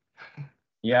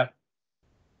 Yep.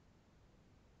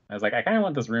 I was like, I kind of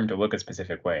want this room to look a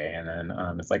specific way. And then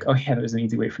it's like, oh, yeah, there's an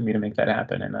easy way for me to make that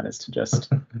happen. And that is to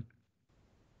just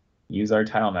use our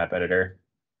tile map editor.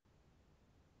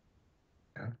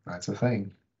 Yeah, that's a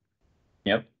thing.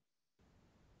 Yep.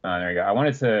 There you go. I want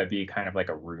it to be kind of like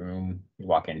a room you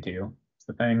walk into. It's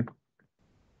the thing.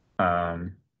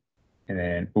 And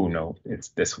then, oh, no, it's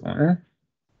this one.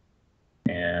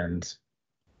 And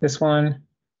this one.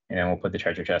 And then we'll put the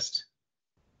treasure chest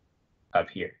up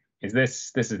here.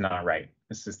 This is not right.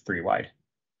 This is 3 wide.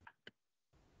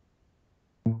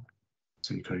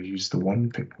 So you could have used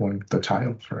the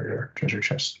tile for your treasure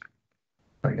chest.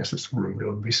 I guess this room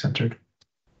would be centered.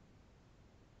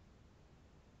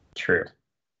 True.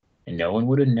 And no one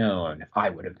would have known. I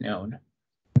would have known.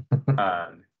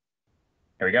 There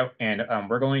we go. And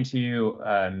we're going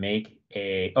to make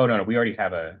a, oh, no, we already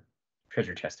have a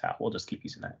treasure chest tile. We'll just keep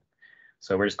using that.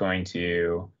 So we're just going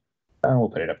to, we'll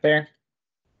put it up there.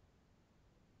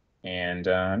 And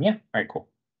yeah, all right, cool.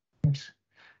 Nice.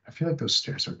 I feel like those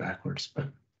stairs are backwards, but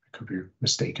I could be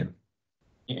mistaken.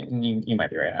 You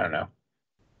might be right. I don't know.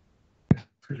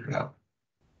 Figure it out.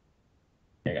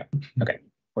 There you go. Okay,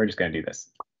 we're just going to do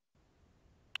this.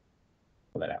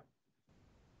 Pull that out.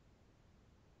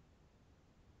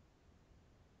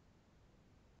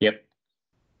 Yep.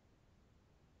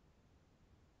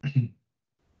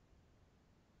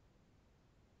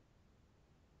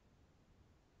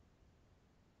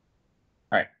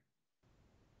 All right.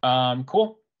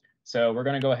 Cool. So we're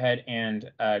going to go ahead and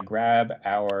grab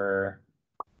our,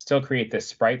 still create this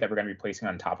sprite that we're going to be placing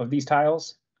on top of these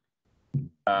tiles.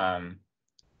 And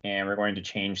we're going to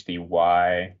change the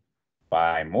Y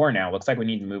by more now. Looks like we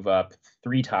need to move up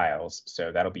 3 tiles,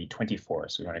 so that'll be 24.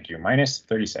 So we want to do minus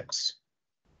 36.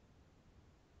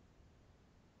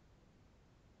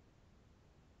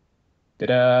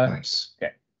 Nice.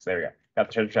 Okay, so there we go. Got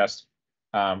the treasure chest.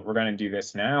 We're going to do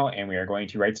this now, and we are going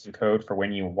to write some code for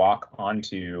when you walk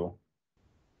onto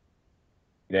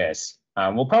this.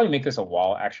 We'll probably make this a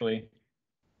wall, actually.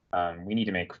 We need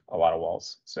to make a lot of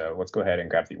walls. So let's go ahead and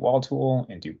grab the wall tool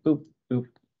and do boop, boop,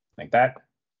 like that.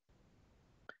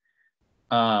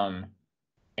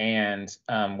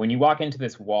 When you walk into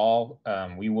this wall,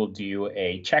 we will do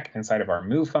a check inside of our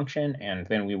move function, and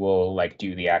then we will like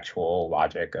do the actual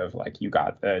logic of like you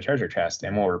got the treasure chest,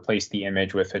 and we'll replace the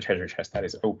image with a treasure chest that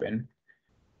is open,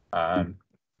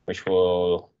 which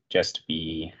will just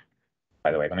be,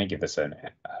 by the way, let me give this a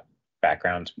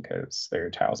background because there are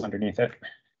tiles underneath it.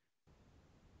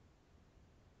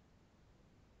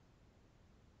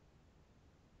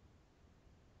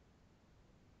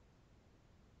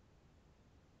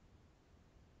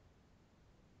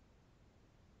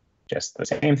 Just the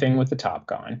same thing with the top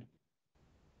gone.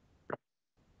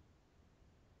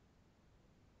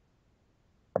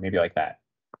 Or maybe like that.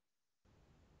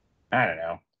 I don't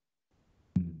know.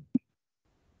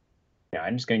 Yeah,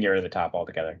 I'm just going to get rid of the top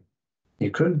altogether.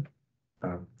 You could.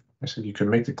 I said you could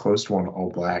make the closed one all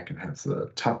black and have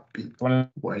the top be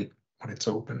white when it's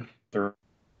open. We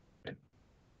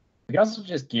could also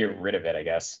just get rid of it, I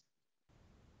guess.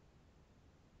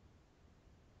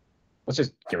 Let's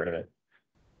just get rid of it.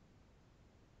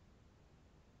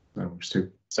 No, just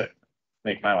so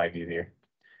make my life easier.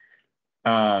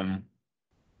 All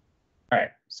right,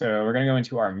 so we're going to go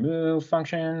into our move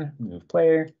function, move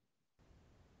player.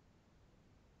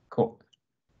 Cool.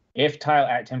 If tile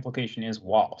at temp location is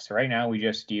wall. So right now we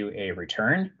just do a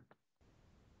return.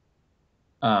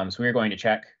 So we're going to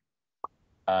check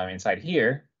inside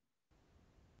here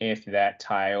if that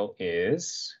tile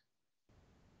is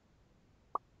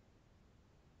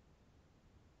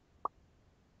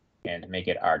and make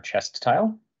it our chest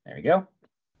tile. There we go.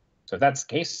 So if that's the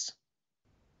case,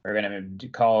 we're going to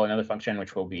call another function,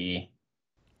 which will be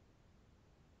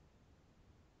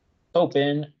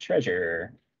open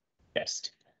treasure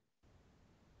chest.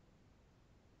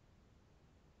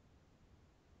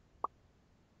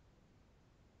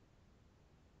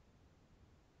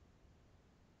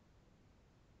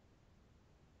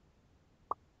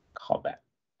 Call that.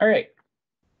 All right.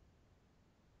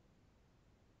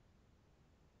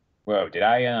 Whoa, did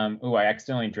I, I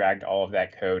accidentally dragged all of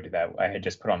that code that I had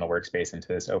just put on the workspace into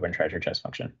this open treasure chest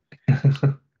function.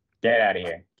 Get out of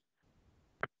here.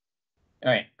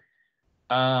 All right.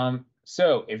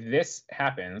 So if this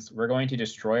happens, we're going to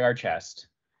destroy our chest.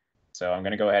 So I'm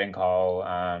going to go ahead and call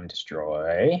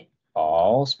destroy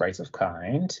all sprites of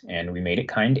kind, and we made it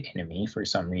kind enemy for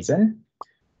some reason.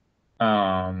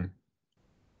 And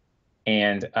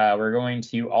we're going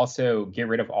to also get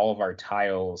rid of all of our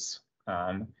tiles.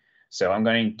 So I'm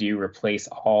going to do replace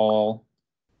all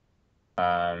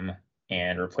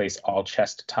and replace all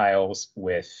chest tiles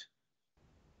with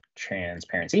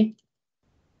transparency.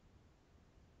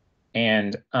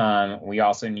 And we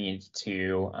also need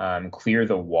to clear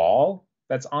the wall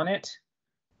that's on it.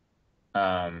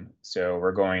 So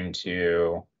we're going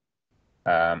to,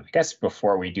 I guess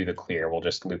before we do the clear, we'll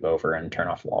just loop over and turn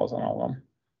off walls on all of them.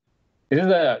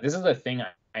 This is a thing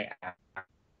I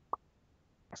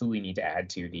absolutely need to add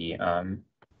to the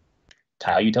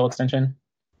tile util extension,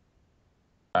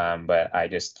 but I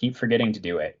just keep forgetting to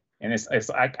do it. And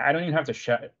I don't even have to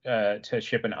ship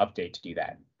an update to do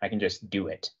that. I can just do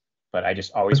it, but I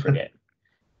just always forget. It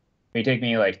may take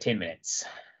me like 10 minutes.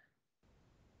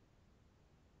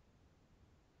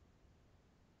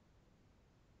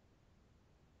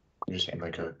 You just mean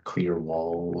like a clear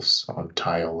walls on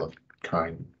tile of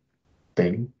kind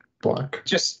thing block?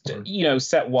 Just,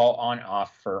 set wall on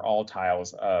off for all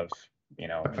tiles of,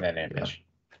 and then image.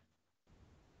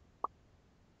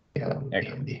 Yeah, that would be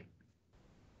handy.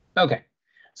 Okay.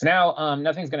 So now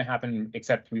nothing's going to happen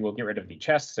except we will get rid of the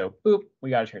chest. So boop, we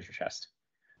got a treasure chest.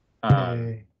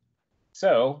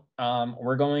 So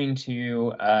we're going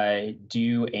to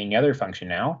do another function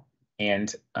now.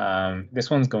 And this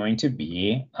one's going to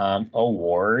be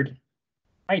award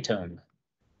item.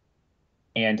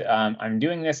 And I'm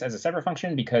doing this as a separate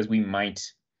function because we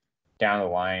might down the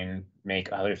line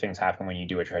make other things happen when you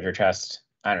do a treasure chest.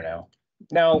 I don't know.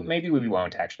 No, maybe we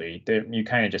won't actually. You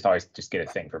kind of just always just get a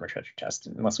thing from a treasure chest,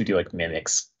 unless we do like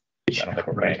mimics. I don't think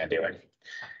we're planning on doing.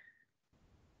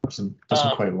 Doesn't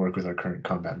quite work with our current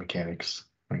combat mechanics.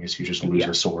 I guess you just lose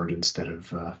a sword instead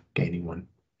of gaining one.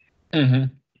 Mm-hmm.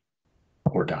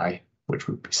 Or die, which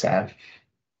would be sad.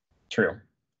 True.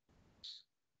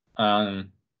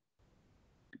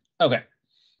 Okay,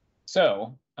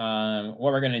 so what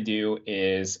we're going to do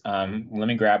is let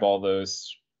me grab all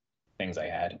those things I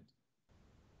had.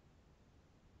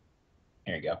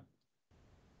 Here you go.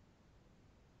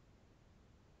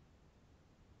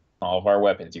 All of our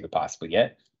weapons you could possibly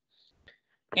get.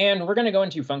 And we're going to go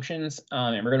into functions,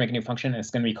 and we're going to make a new function. And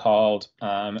it's going to be called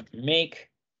make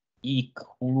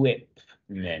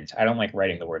equipment. I don't like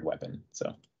writing the word weapon,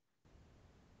 so.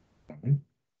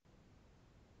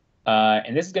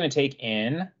 And this is going to take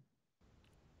in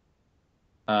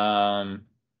an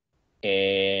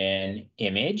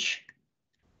image,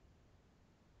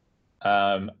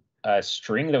 a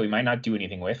string that we might not do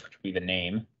anything with, which would be the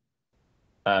name,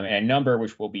 and a number,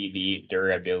 which will be the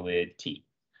durability.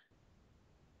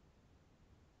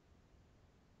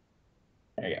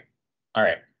 There you go. All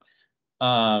right.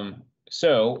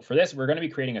 So for this, we're going to be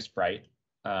creating a sprite,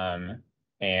 and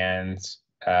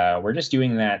we're just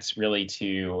doing that really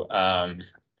to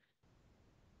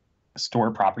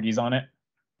store properties on it,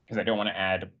 because I don't want to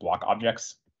add block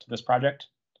objects to this project,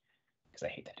 because I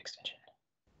hate that extension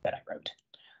that I wrote.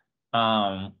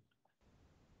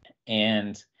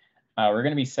 And we're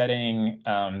going to be setting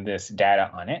this data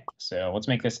on it. So let's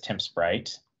make this temp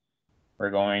sprite. We're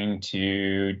going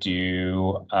to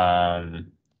do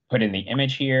put in the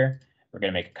image here. We're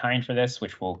going to make a kind for this,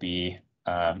 which will be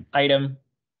item.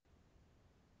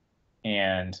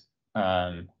 And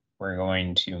we're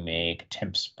going to make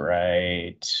temp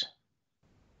sprite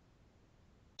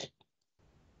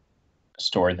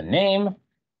store the name.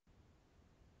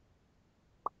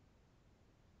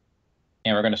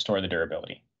 And we're going to store the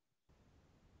durability.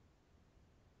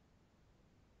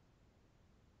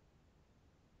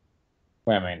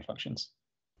 Where am I in functions?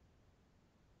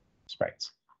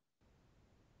 Sprites.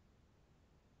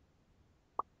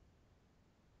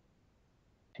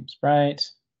 Temp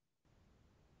sprite.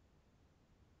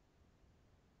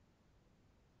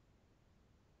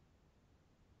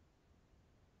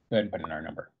 Go ahead and put in our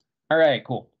number. All right,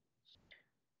 cool.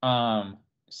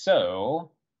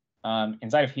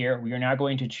 Inside of here, we are now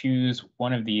going to choose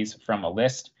one of these from a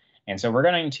list. And so we're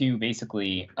going to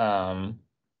basically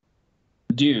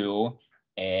do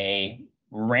a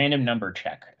random number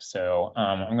check. So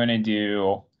I'm going to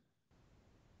do,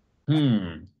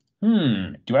 do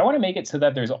I want to make it so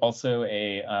that there's also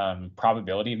a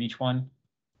probability of each one?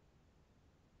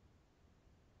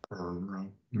 I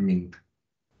mean,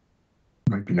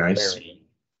 might be nice.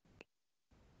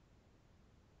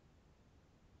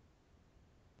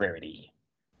 Rarity.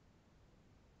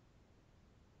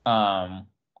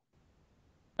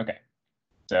 Okay,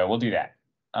 so we'll do that.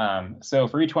 So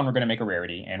for each one, we're going to make a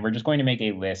rarity, and we're just going to make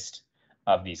a list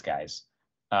of these guys.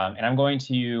 And I'm going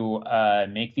to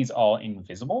make these all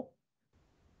invisible,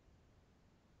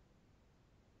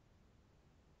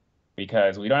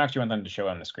 because we don't actually want them to show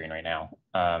on the screen right now.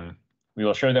 We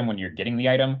will show them when you're getting the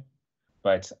item,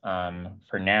 but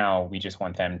for now, we just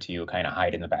want them to kind of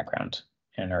hide in the background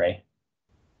in an array.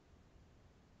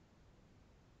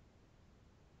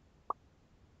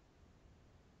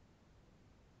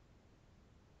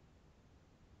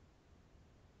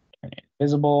 Turn it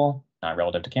visible, not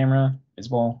relative to camera,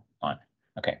 visible, on.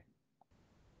 Okay,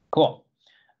 cool.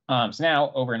 So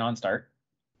now over in onStart,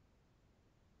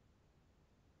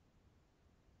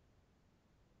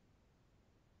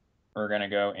 we're going to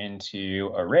go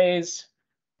into arrays,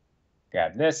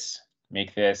 grab this,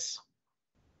 make this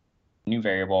new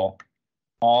variable,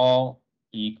 all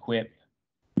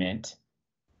equipment.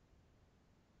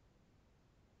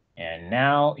 And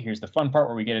now here's the fun part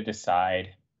where we get to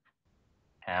decide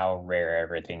how rare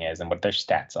everything is and what their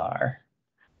stats are.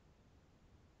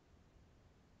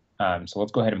 So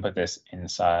let's go ahead and put this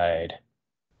inside,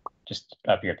 just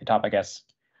up here at the top, I guess.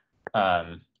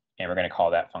 And we're going to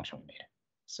call that function we made.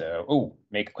 So,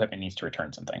 make equipment needs to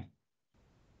return something.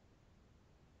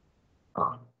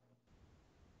 All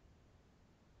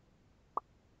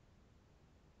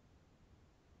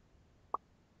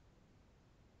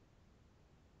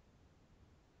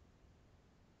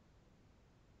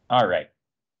right.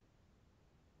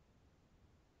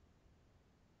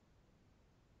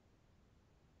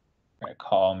 I'm going to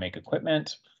call make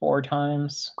equipment 4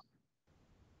 times,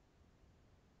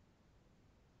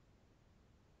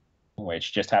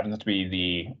 which just happens to be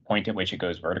the point at which it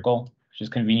goes vertical, which is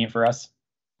convenient for us.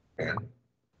 Yeah.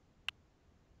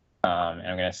 And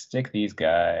I'm going to stick these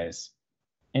guys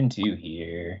into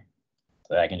here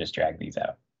so that I can just drag these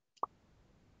out.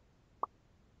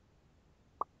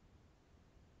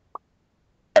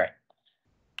 All right.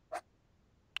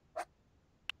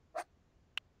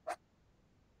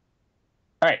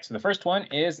 All right, so the first one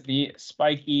is the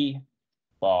spiky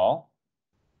ball.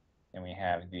 Then we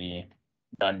have the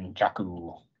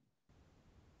nunchaku.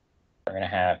 We're going to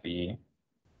have the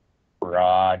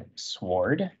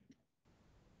broadsword.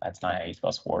 That's not how you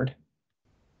spell sword.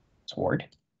 Sword.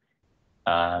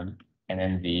 And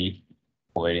then the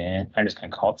wooden, I'm just going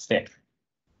to call it stick.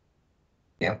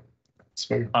 Yeah, that's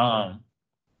fair.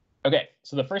 Okay,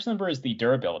 so the first number is the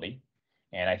durability.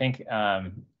 And I think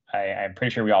I'm pretty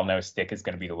sure we all know stick is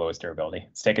going to be the lowest durability.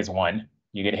 Stick is 1.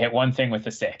 You get to hit one thing with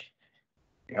the stick.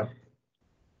 Yeah.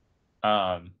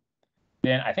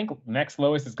 Then I think next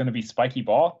lowest is going to be spiky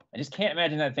ball. I just can't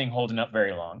imagine that thing holding up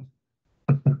very long.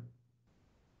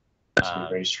 It's a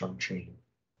very strong chain.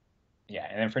 Yeah,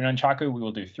 and then for nunchaku, we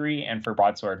will do 3, and for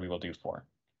broadsword, we will do 4.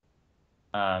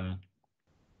 Now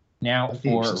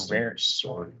for rare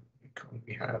sword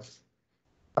we have,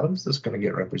 how is this going to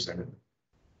get represented?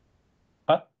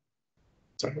 Huh?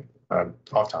 Sorry,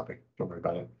 off topic. Don't worry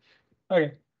about it.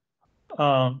 Okay.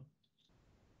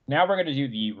 Now we're going to do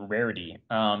the rarity.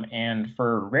 And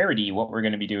for rarity, what we're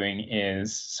going to be doing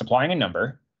is supplying a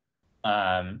number.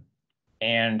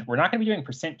 And we're not going to be doing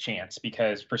percent chance,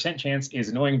 because percent chance is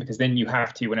annoying, because then you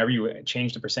have to, whenever you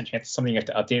change the percent chance to something, you have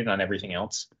to update it on everything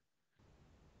else.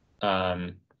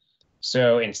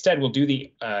 So instead, we'll do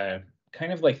the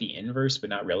kind of like the inverse,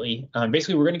 but not really.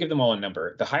 Basically, we're going to give them all a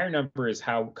number. The higher number is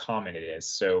how common it is.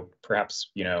 So perhaps,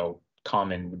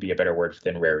 common would be a better word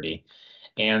than rarity.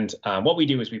 And what we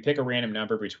do is we pick a random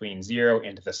number between 0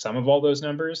 and the sum of all those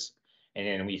numbers, and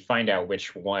then we find out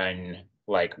which one,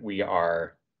 like, we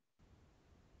are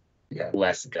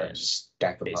less than.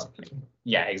 Stack them up.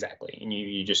 Yeah, exactly. And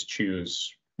you just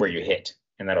choose where you hit,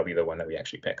 and that'll be the one that we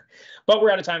actually pick. But we're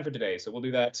out of time for today, so we'll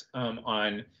do that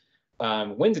on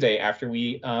Wednesday after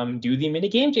we do the mini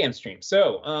game jam stream.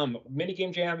 So mini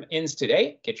game jam ends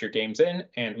today. Get your games in,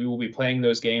 and we will be playing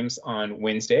those games on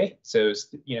Wednesday. So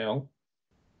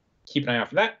keep an eye out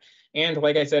for that. And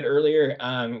like I said earlier,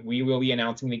 we will be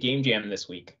announcing the game jam this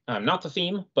week. Not the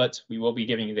theme, but we will be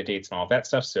giving you the dates and all of that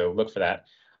stuff. So look for that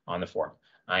on the forum.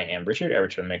 I am Richard,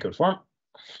 Edward on the MakeCode forum.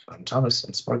 I'm Thomas,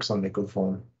 and Sparks on the MakeCode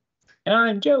forum. And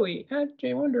I'm Joey at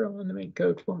JWonder on the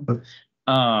MakeCode forum.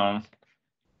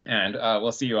 And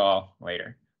we'll see you all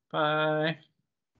later. Bye.